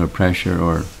forcing or pressure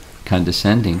or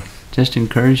condescending, just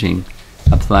encouraging,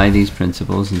 apply these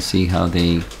principles and see how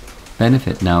they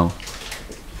benefit. Now,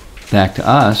 back to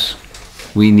us,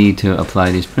 we need to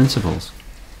apply these principles,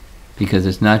 because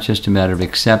it's not just a matter of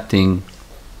accepting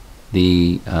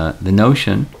the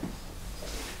notion,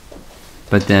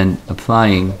 but then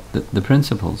applying the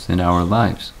principles in our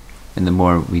lives. And the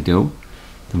more we do,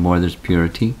 the more there's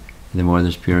purity. And the more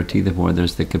there's purity, the more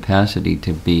there's the capacity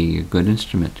to be a good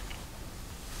instrument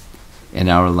in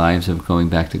our lives of going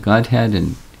back to Godhead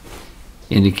and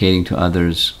indicating to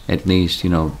others, at least,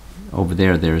 over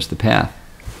there's the path.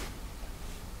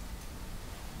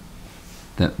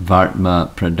 The Vartma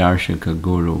Pradarshaka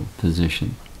Guru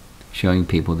position, showing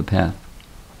people the path.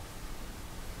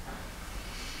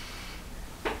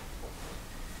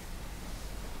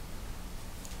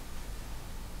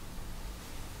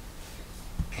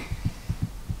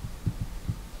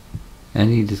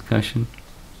 Any discussion?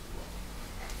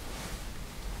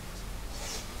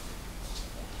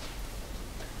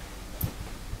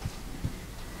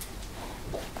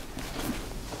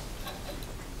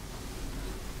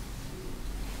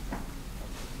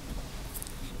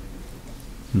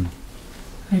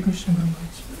 Hare Krishna Guru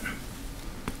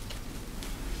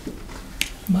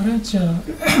Maharaj.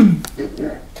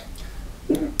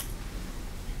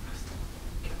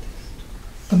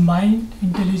 The mind,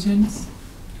 intelligence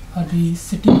are the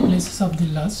sitting places of the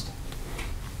lust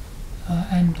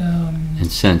and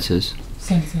senses.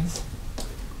 Senses.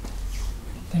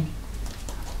 Thank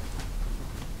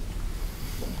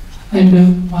you.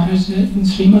 And Maharaj, in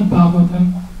Srimad Bhagavatam,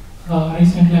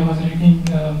 recently I was reading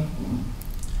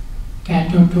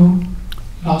Canto 2,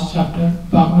 last chapter.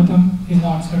 Bhagavatam is the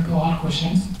answer to all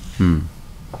questions.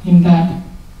 In that,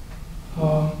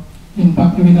 in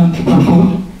Bhaktivedanta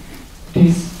Purport, it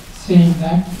is saying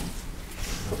that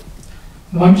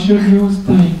one should use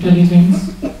the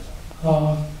intelligence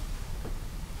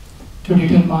to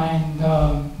determine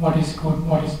what is good,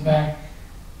 what is bad.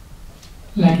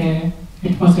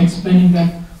 It was explaining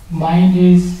that mind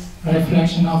is a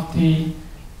reflection of the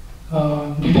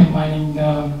determining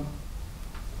the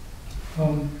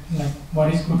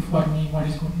what is good for me, what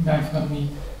is good, bad for me.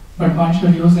 But one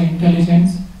should use the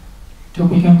intelligence to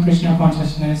become Krishna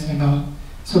consciousness and all.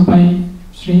 So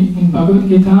in Bhagavad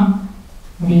Gita,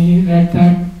 we read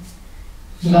that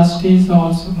lust is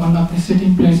also one of the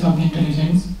sitting place of the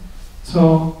intelligence.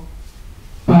 So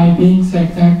by being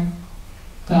said that,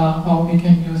 how we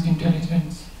can use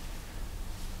intelligence?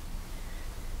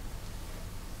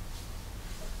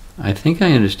 I think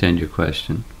I understand your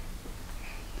question.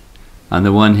 On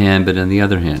the one hand, but on the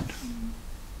other hand,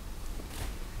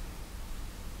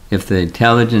 if the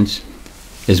intelligence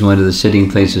is one of the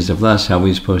sitting places of lust, how are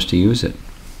we supposed to use it?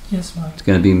 Yes, ma'am. It's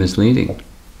going to be misleading.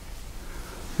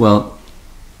 Well,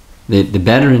 the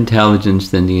better intelligence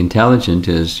than the intelligent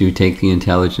is you take the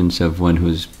intelligence of one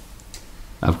who's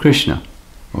of Krishna,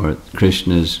 or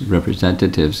Krishna's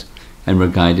representatives, and we're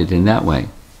guided in that way.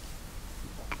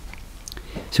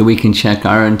 So we can check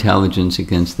our intelligence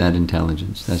against that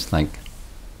intelligence. That's like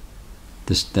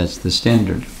this. That's the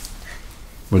standard.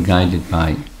 We're guided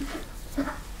by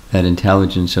that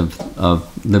intelligence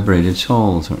of liberated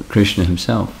souls, or Krishna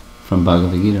himself, from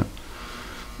Bhagavad Gita.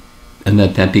 And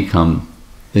that become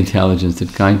the intelligence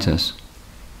that guides us.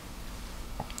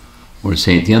 Or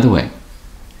say it the other way.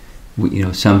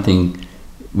 Something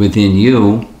within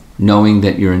you, knowing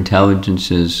that your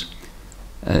intelligence is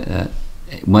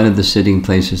one of the sitting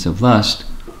places of lust,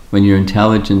 when your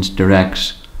intelligence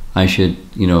directs, I should,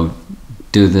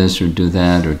 do this or do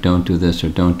that, or don't do this or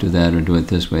don't do that, or do it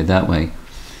this way, that way.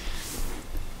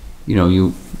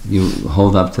 You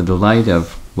hold up to the light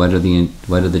of what are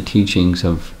the teachings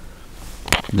of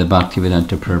the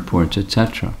Bhaktivedanta purports,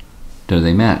 etc. Do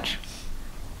they match?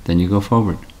 Then you go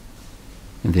forward.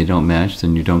 If they don't match,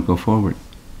 then you don't go forward.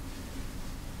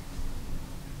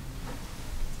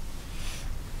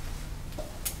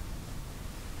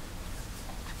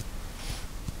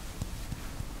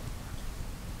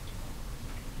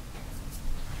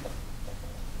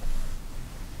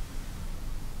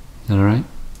 Is that all right?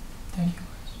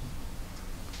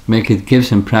 Thank you. Give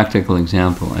some practical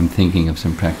example. I'm thinking of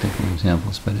some practical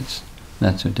examples, but it's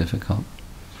not so difficult.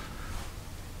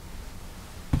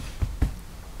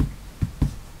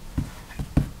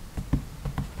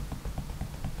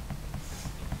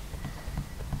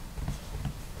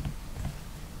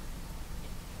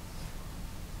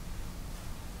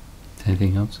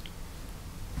 Anything else?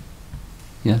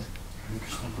 Yes?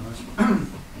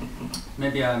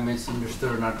 Maybe I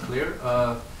misunderstood or not clear.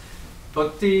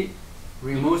 Bhakti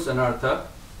removes anartha,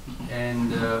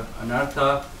 and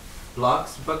anartha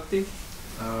blocks bhakti,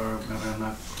 or I'm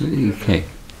not clear. Okay.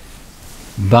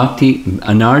 Bhakti,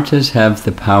 anarthas have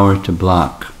the power to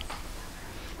block.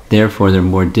 Therefore,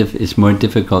 it's more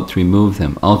difficult to remove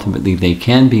them. Ultimately, they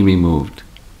can be removed.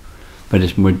 but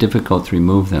it's more difficult to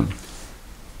remove them.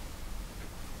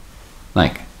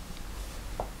 Like,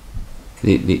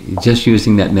 just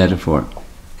using that metaphor,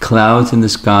 clouds in the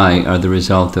sky are the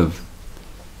result of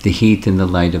the heat and the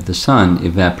light of the sun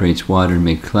evaporates water and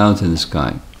makes clouds in the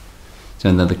sky. So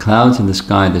now the clouds in the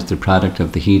sky, that's the product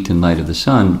of the heat and light of the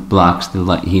sun, blocks the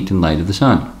heat and light of the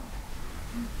sun.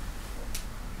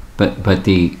 But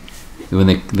when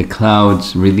the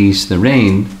clouds release the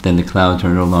rain, then the clouds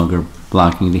are no longer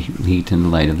blocking the heat and the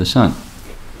light of the sun.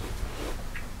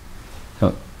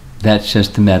 So that's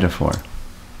just the metaphor.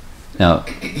 Now,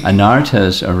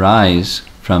 anarthas arise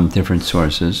from different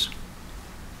sources.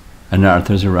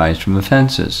 Anarthas arise from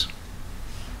offenses.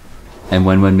 And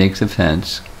when one makes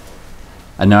offense,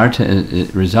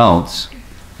 anartha results,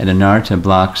 and anartha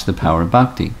blocks the power of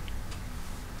bhakti.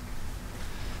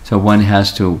 So one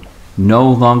has to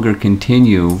no longer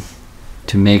continue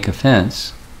to make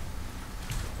offense.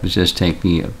 Let's just take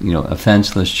the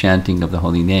offenseless chanting of the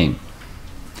holy name.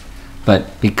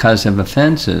 But because of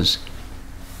offenses,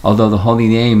 although the holy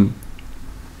name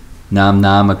Nam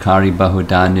Namakari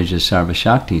Bahudan Nija Sarva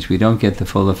Shaktis, we don't get the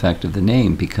full effect of the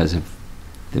name because of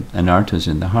the anarthas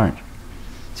in the heart.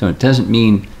 So it doesn't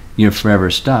mean you're forever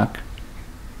stuck,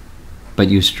 but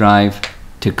you strive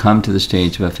to come to the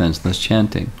stage of offenseless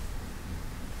chanting.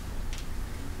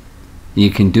 You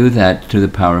can do that through the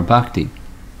power of bhakti.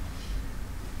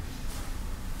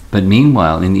 But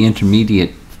meanwhile, in the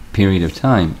intermediate period of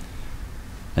time,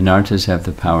 anarthas have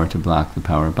the power to block the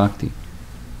power of bhakti.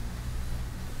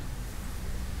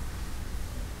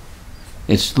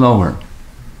 It's slower.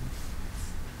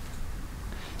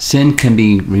 Sin can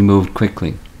be removed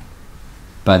quickly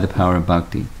by the power of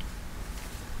bhakti.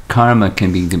 Karma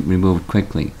can be removed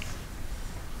quickly.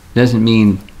 Doesn't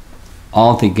mean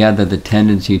altogether the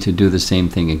tendency to do the same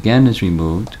thing again is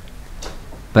removed,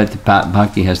 but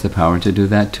bhakti has the power to do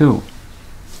that too.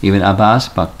 Even abhas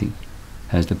bhakti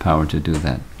has the power to do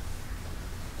that.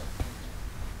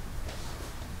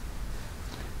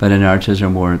 But anarthas are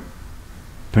more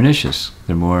pernicious.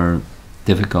 They're more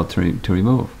difficult to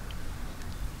remove,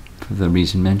 for the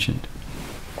reason mentioned.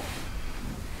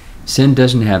 Sin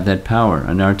doesn't have that power.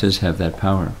 Anarthas have that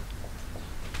power.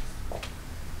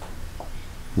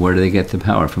 Where do they get the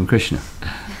power? From Krishna.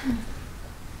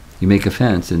 You make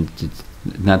offense, and it's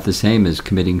not the same as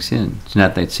committing sin. It's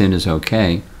not that sin is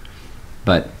okay,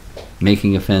 but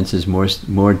making offense is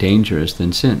more dangerous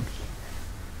than sin.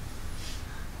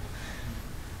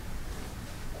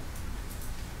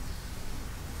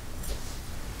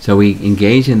 So we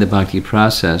engage in the bhakti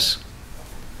process.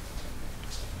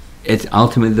 It's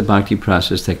ultimately the bhakti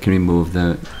process that can remove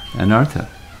the anartha.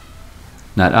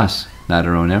 Not us, not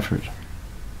our own effort.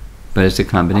 But it's a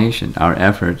combination. Our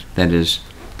effort, that is,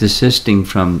 desisting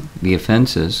from the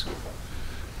offenses,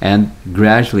 and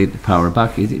gradually the power of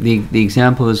bhakti. The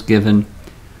example is given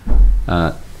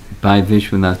by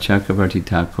Vishwanath Chakravarti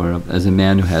Thakur as a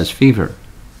man who has fever.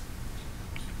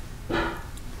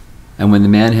 And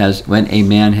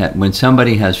when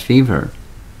somebody has fever,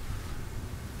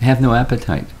 they have no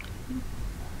appetite.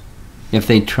 If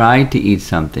they tried to eat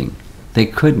something, they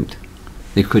couldn't.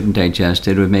 They couldn't digest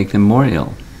it. It would make them more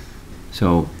ill.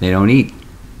 So they don't eat.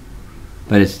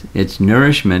 But it's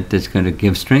nourishment that's going to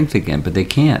give strength again, but they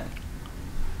can't.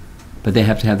 But they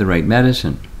have to have the right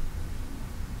medicine.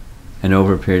 And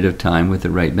over a period of time, with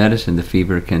the right medicine, the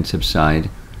fever can subside,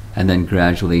 and then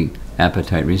gradually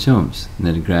appetite resumes, and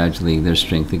then gradually there's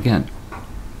strength again.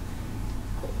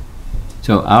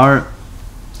 So our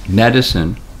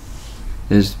medicine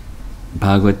is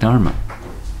Bhagavad Dharma.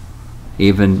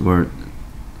 Even we're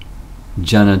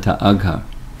Janata Agha,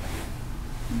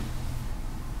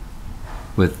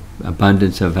 with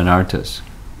abundance of anarthas.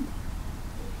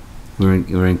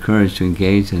 We're encouraged to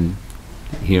engage in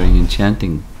hearing and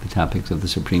chanting the topics of the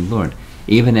Supreme Lord,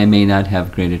 even they may not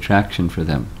have great attraction for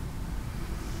them.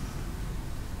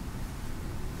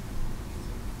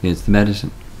 It's the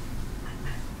medicine.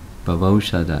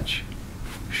 Bhavoshadach,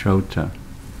 Shrotra,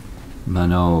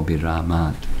 Mano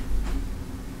Biramat.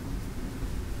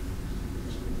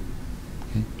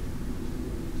 Okay.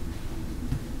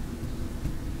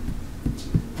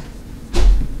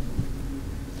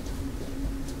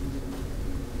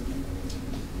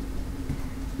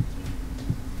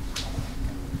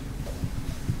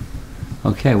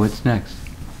 Okay, what's next?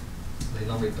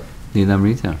 Lilamrita.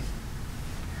 Lilamrita.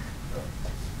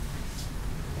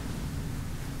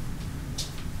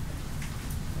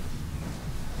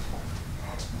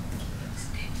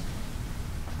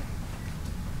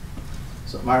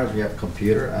 So Maharaj, we have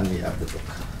computer and we have the book.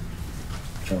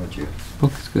 Which one would you?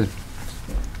 Book is good.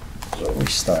 So we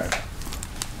start.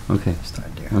 Okay.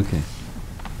 Start there. Okay.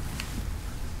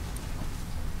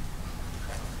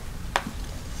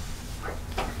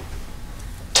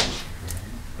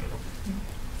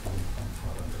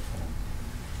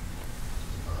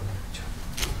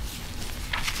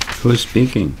 Who's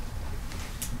speaking?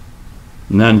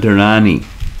 Nandarani.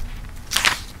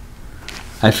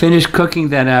 I finished cooking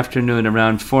that afternoon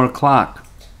around 4 o'clock.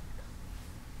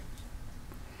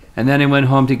 And then I went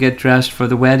home to get dressed for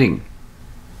the wedding.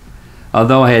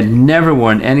 Although I had never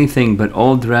worn anything but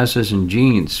old dresses and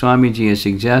jeans, Swamiji has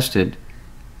suggested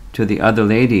to the other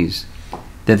ladies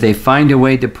that they find a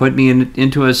way to put me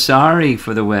into a sari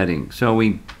for the wedding. So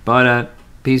we bought a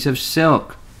piece of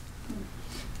silk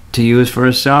to use for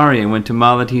a sari. I went to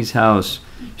Malati's house.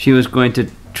 She was going to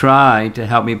try to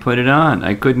help me put it on.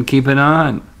 I couldn't keep it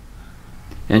on.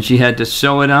 And she had to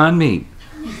sew it on me.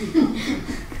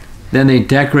 Then they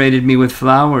decorated me with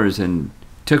flowers and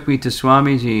took me to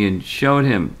Swamiji and showed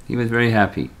him. He was very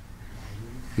happy.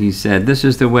 He said, "This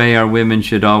is the way our women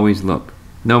should always look.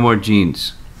 No more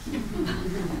jeans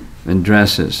and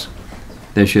dresses.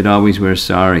 They should always wear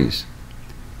saris."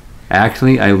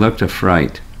 Actually, I looked a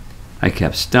fright. I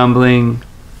kept stumbling,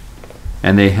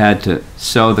 and they had to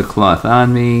sew the cloth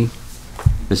on me.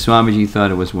 But Swamiji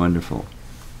thought it was wonderful.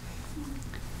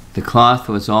 The cloth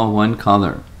was all one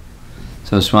color.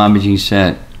 So Swamiji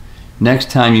said, "Next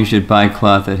time you should buy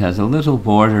cloth that has a little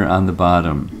border on the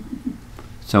bottom.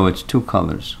 So it's 2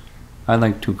 colors. I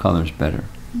like 2 colors better."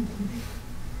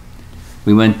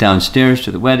 We went downstairs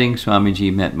to the wedding.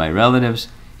 Swamiji met my relatives.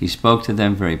 He spoke to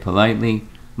them very politely.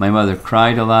 My mother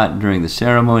cried a lot during the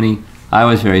ceremony. I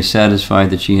was very satisfied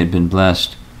that she had been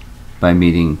blessed by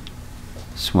meeting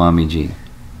Swamiji.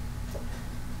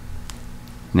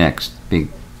 Next, big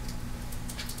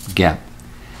gap.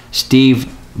 Steve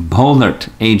Bollert,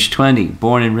 age 20,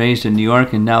 born and raised in New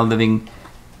York and now living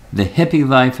the hippie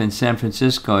life in San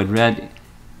Francisco, had read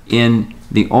in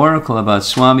the Oracle about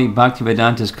Swami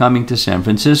Bhaktivedanta's coming to San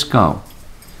Francisco.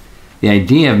 The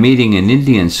idea of meeting an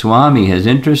Indian Swami has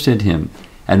interested him,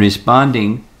 and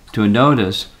responding to a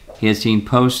notice he had seen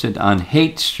posted on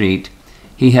Haight Street,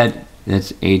 he had,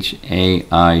 that's H-A-I-G-H-T,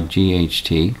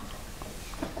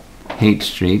 Haight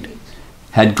Street,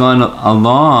 had gone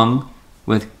along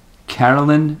with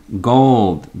Carolyn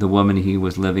Gold, the woman he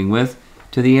was living with,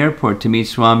 to the airport to meet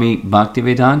Swami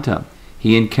Bhaktivedanta.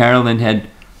 He and Carolyn had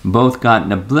both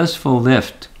gotten a blissful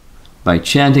lift by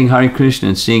chanting Hare Krishna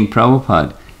and seeing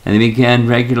Prabhupada, and they began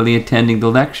regularly attending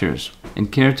the lectures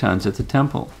and kirtans at the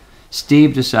temple.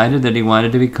 Steve decided that he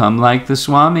wanted to become like the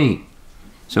Swami,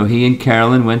 so he and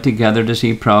Carolyn went together to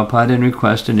see Prabhupada and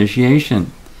request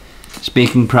initiation.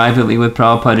 Speaking privately with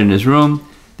Prabhupada in his room,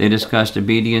 they discussed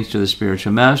obedience to the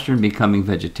spiritual master and becoming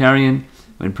vegetarian.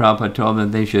 When Prabhupada told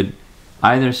them they should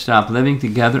either stop living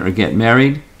together or get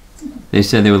married, they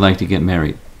said they would like to get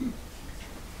married.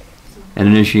 An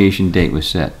initiation date was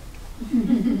set.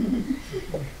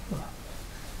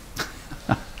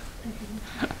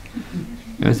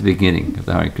 It was the beginning of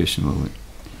the Hare Krishna movement.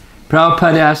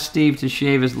 Prabhupada asked Steve to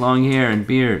shave his long hair and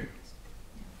beard.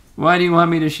 "Why do you want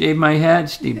me to shave my head?"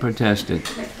 Steve protested.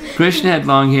 "Krishna had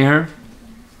long hair.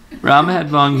 Rama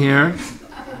had long hair.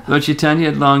 Lord Chaitanya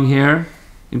had long hair.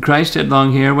 And Christ had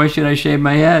long hair. Why should I shave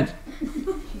my head?"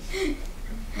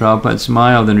 Prabhupada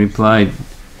smiled and replied,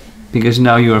 "Because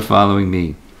now you are following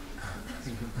me."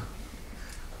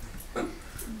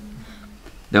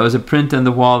 There was a print on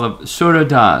the wall of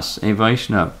Suradas, a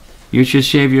Vaishnava. "You should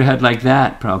shave your head like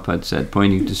that," Prabhupada said,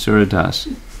 pointing to Suradas.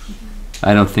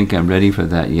 "I don't think I'm ready for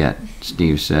that yet,"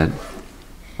 Steve said.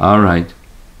 "All right.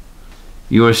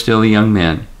 You are still a young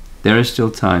man. There is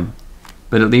still time.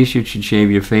 But at least you should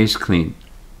shave your face clean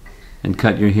and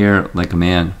cut your hair like a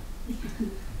man."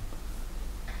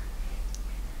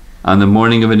 On the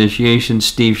morning of initiation,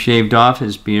 Steve shaved off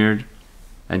his beard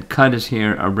and cut his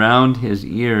hair around his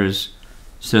ears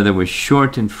so that it was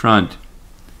short in front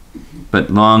but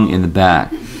long in the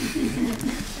back.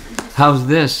 "How's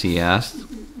this?" he asked.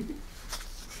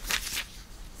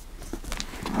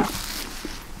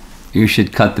 "You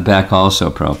should cut the back also,"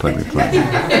 Prabhupada replied.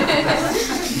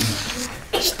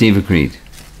 Steve agreed.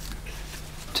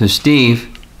 To Steve,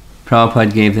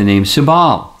 Prabhupada gave the name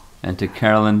Subal, and to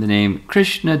Carolyn the name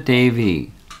Krishna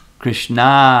Devi.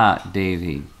 Krishna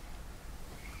Devi.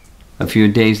 A few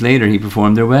days later, he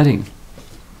performed their wedding.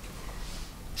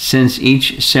 Since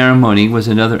each ceremony was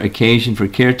another occasion for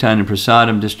kirtan and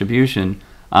prasadam distribution,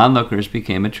 onlookers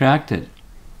became attracted,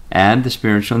 and the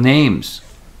spiritual names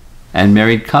and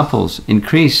married couples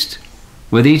increased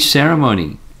with each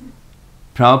ceremony.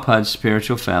 Prabhupada's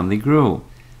spiritual family grew.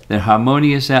 Their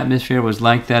harmonious atmosphere was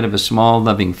like that of a small,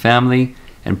 loving family,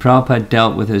 and Prabhupada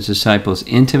dealt with his disciples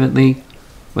intimately,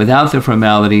 without the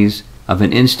formalities of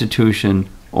an institution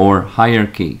or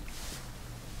hierarchy.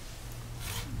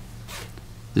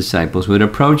 Disciples would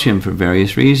approach him for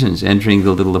various reasons, entering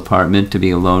the little apartment to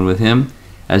be alone with him,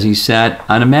 as he sat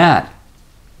on a mat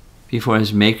before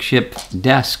his makeshift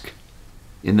desk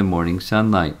in the morning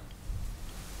sunlight.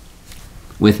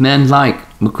 With men like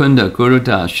Mukunda,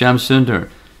 Gurudas, Shamsundar,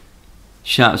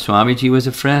 Swamiji was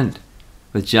a friend.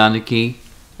 With Janaki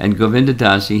and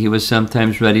Govindadasi, he was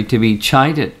sometimes ready to be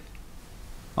chided,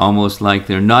 almost like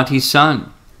their naughty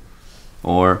son,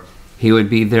 or he would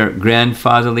be their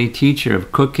grandfatherly teacher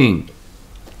of cooking,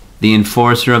 the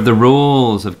enforcer of the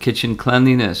rules of kitchen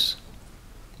cleanliness.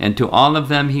 And to all of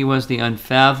them he was the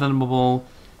unfathomable,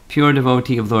 pure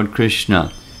devotee of Lord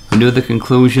Krishna, who knew the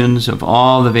conclusions of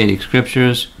all the Vedic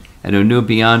scriptures, and who knew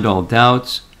beyond all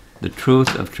doubts the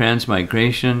truth of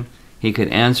transmigration. He could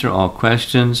answer all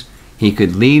questions. He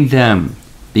could lead them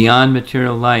beyond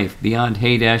material life, beyond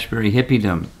Haight-Ashbury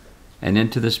hippiedom, and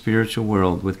into the spiritual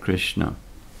world with Krishna.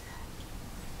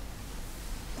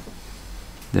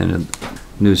 Then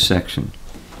a new section.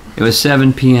 It was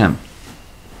 7 p.m.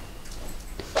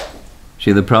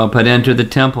 Srila Prabhupada entered the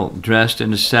temple dressed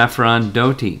in a saffron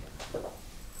dhoti,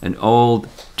 an old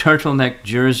turtleneck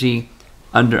jersey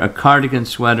under a cardigan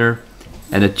sweater,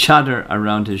 and a chadar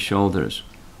around his shoulders.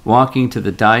 Walking to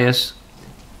the dais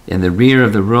in the rear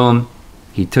of the room,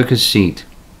 he took his seat.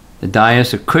 The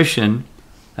dais, a cushion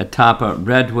atop a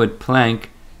redwood plank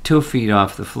 2 feet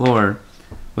off the floor,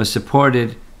 was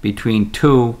supported between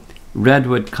 2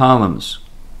 redwood columns.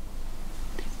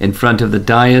 In front of the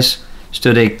dais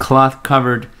stood a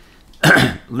cloth-covered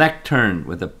lectern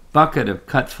with a bucket of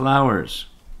cut flowers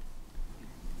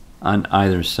on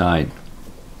either side.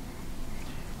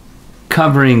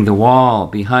 Covering the wall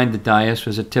behind the dais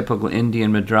was a typical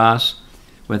Indian madras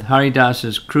with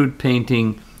Haridas's crude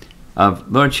painting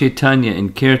of Lord Chaitanya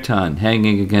in Kirtan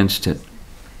hanging against it.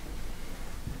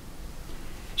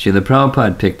 Srila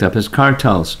Prabhupada picked up his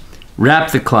kartals,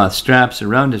 wrapped the cloth straps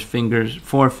around his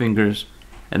forefingers,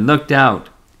 and looked out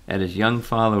at his young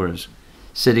followers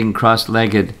sitting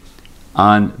cross-legged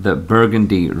on the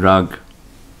burgundy rug.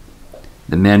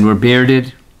 The men were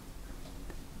bearded.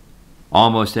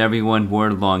 Almost everyone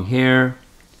wore long hair,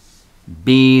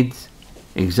 beads,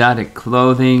 exotic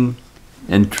clothing,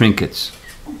 and trinkets.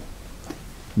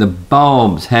 The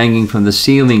bulbs hanging from the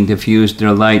ceiling diffused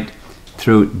their light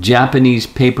through Japanese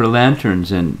paper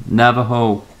lanterns, and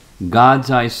Navajo God's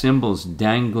eye symbols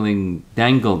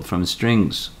dangled from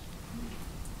strings.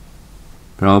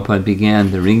 Prabhupada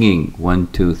began the ringing 1,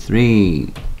 2,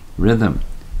 3 rhythm,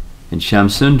 and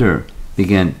Shamsundar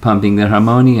began pumping the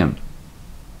harmonium.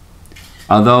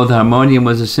 Although the harmonium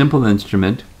was a simple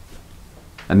instrument,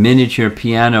 a miniature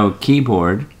piano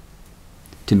keyboard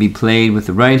to be played with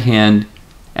the right hand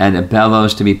and a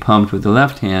bellows to be pumped with the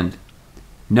left hand,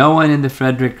 no one in the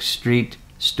Frederick Street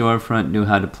storefront knew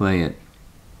how to play it.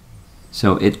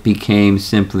 So it became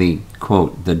simply,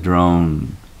 quote, the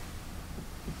drone.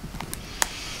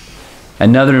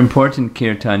 Another important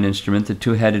kirtan instrument, the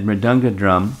 2-headed mridanga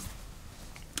drum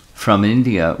from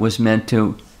India,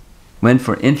 went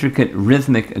for intricate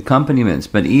rhythmic accompaniments,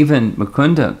 but even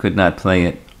Mukunda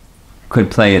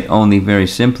could play it only very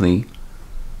simply,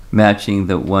 matching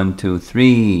the 1, 2,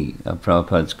 3 of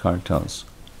Prabhupada's kartals.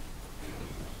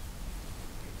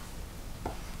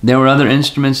 There were other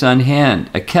instruments on hand,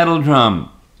 a kettle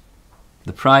drum,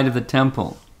 the pride of the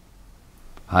temple,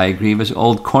 Hayagriva's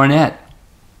old cornet,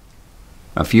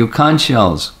 a few conch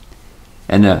shells,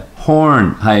 and a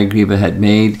horn Hayagriva had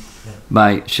made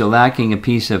by shellacking a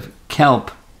piece of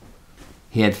kelp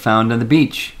he had found on the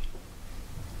beach.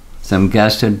 Some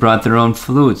guests had brought their own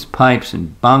flutes, pipes,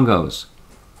 and bongos,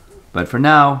 but for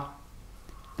now,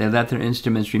 they let their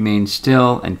instruments remain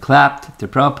still and clapped to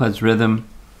Prabhupada's rhythm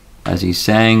as he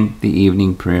sang the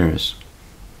evening prayers.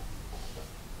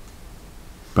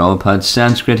 Prabhupada's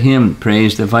Sanskrit hymn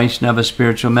praised the Vaishnava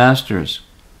spiritual masters.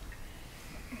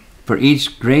 For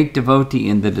each great devotee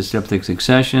in the disciplic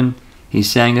succession, he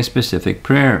sang a specific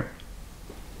prayer.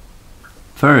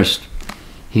 First,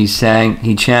 he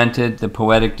chanted the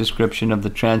poetic description of the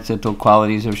transcendental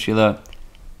qualities of Srila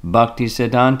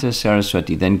Bhaktisiddhanta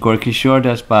Saraswati, then Gorkishore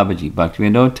Das Babaji,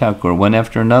 Bhaktivinoda Thakur, one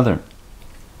after another.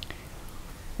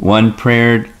 One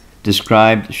prayer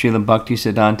described Srila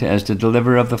Bhaktisiddhanta as the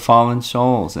deliverer of the fallen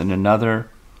souls, and another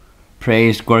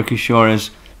praised Gorkishore as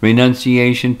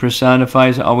renunciation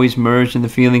personifies, always merged in the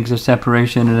feelings of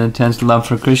separation and intense love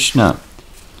for Krishna.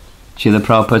 Srila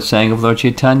Prabhupada sang of Lord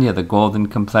Chaitanya, the golden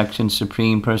complexioned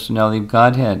Supreme Personality of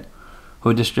Godhead,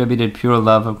 who distributed pure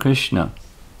love of Krishna.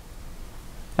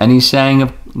 And he sang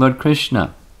of Lord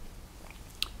Krishna,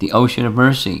 the ocean of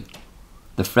mercy,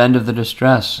 the friend of the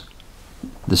distress,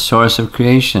 the source of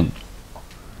creation.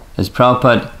 As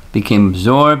Prabhupada became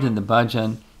absorbed in the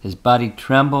bhajan, his body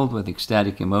trembled with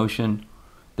ecstatic emotion.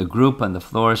 The group on the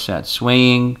floor sat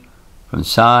swaying from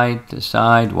side to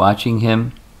side, watching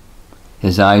him,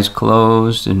 his eyes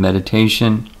closed in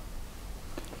meditation,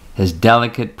 his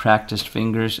delicate practiced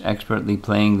fingers expertly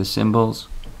playing the cymbals.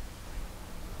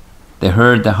 They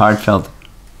heard the heartfelt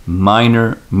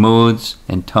minor moods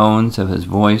and tones of his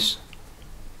voice,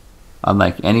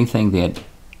 unlike anything they had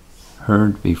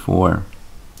heard before.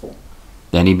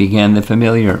 Then he began the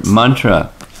familiar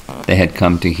mantra they had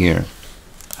come to hear.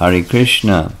 Hare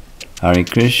Krishna,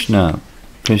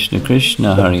 Krishna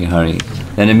Krishna, Hare Hare.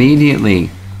 Then immediately,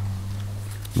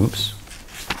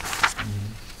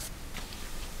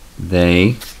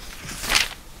 they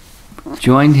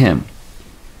joined him.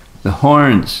 The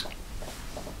horns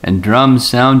and drums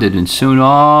sounded, and soon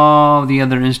all the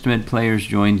other instrument players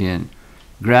joined in.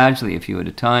 Gradually, a few at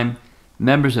a time,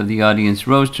 members of the audience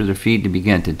rose to their feet and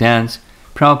began to dance.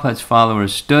 Prabhupada's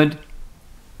followers stood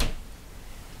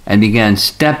and began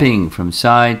stepping from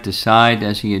side to side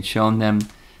as he had shown them,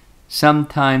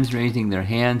 sometimes raising their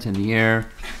hands in the air.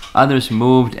 Others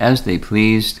moved as they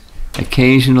pleased.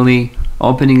 Occasionally,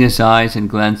 opening his eyes and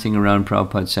glancing around,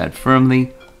 Prabhupada sat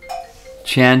firmly,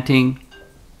 chanting,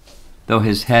 though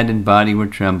his head and body were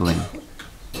trembling.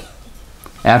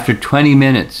 After 20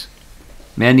 minutes,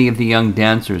 many of the young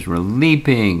dancers were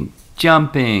leaping,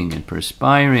 jumping, and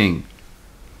perspiring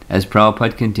as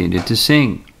Prabhupada continued to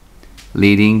sing,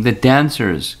 leading the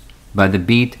dancers by the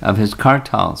beat of his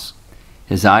kartals.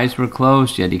 His eyes were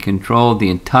closed, yet he controlled the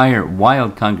entire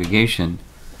wild congregation,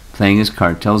 playing his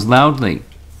kartals loudly.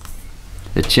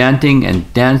 The chanting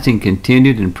and dancing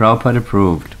continued, and Prabhupada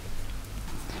approved.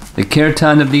 The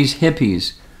kirtan of these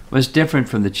hippies was different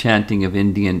from the chanting of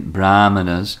Indian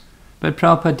brahmanas, but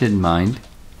Prabhupada didn't mind.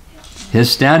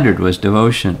 His standard was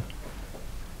devotion.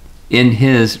 In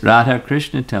his Radha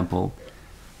Krishna temple,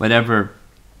 whatever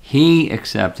he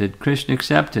accepted, Krishna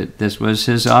accepted. This was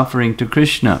his offering to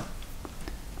Krishna.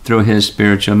 Through his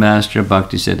spiritual master,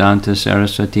 Bhaktisiddhanta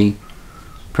Saraswati,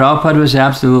 Prabhupada was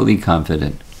absolutely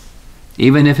confident.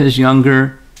 Even if his young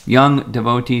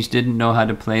devotees didn't know how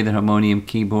to play the harmonium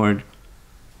keyboard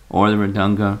or the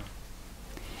mridanga,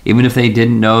 even if they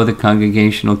didn't know the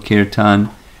congregational kirtan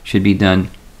should be done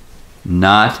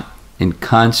not in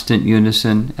constant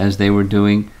unison as they were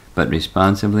doing, but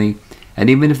responsively, and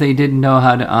even if they didn't know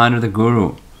how to honor the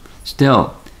Guru,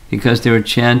 still, because they were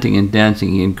chanting and dancing,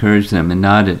 he encouraged them and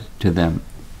nodded to them.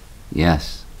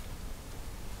 Yes.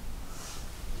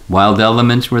 Wild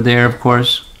elements were there, of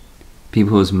course,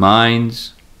 people whose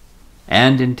minds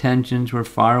and intentions were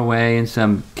far away in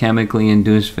some chemically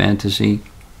induced fantasy.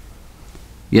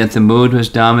 Yet the mood was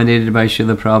dominated by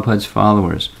Srila Prabhupada's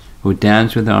followers, who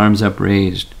danced with arms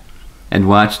upraised and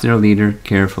watched their leader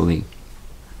carefully.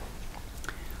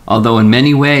 Although in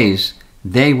many ways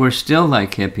they were still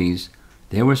like hippies,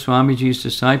 they were Swamiji's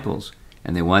disciples,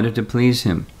 and they wanted to please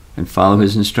him and follow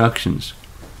his instructions.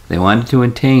 They wanted to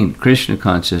attain Krishna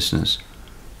consciousness.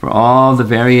 For all the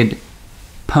varied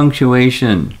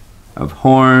punctuation of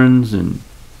horns and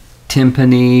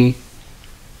timpani,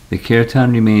 the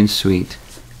kirtan remained sweet.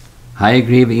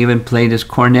 Hayagriva even played his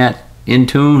cornet in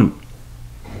tune,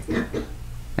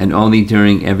 and only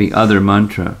during every other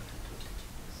mantra.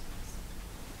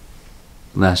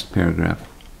 Last paragraph.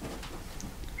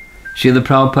 Srila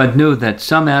Prabhupada knew that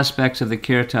some aspects of the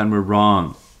kirtan were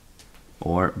wrong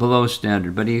or below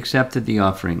standard, but he accepted the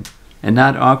offering, and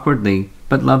not awkwardly,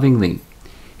 but lovingly.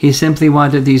 He simply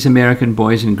wanted these American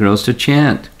boys and girls to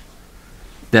chant.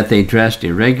 That they dressed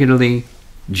irregularly,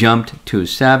 jumped too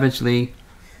savagely,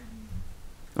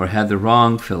 or had the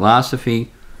wrong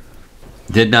philosophy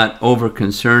did not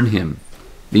over-concern him.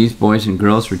 These boys and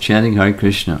girls were chanting Hare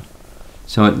Krishna.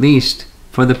 So at least,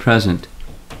 for the present,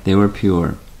 they were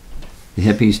pure. The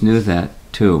hippies knew that,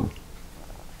 too,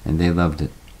 and they loved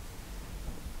it.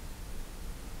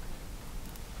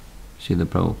 Srila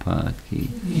Prabhupada ki.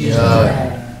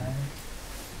 Yeah.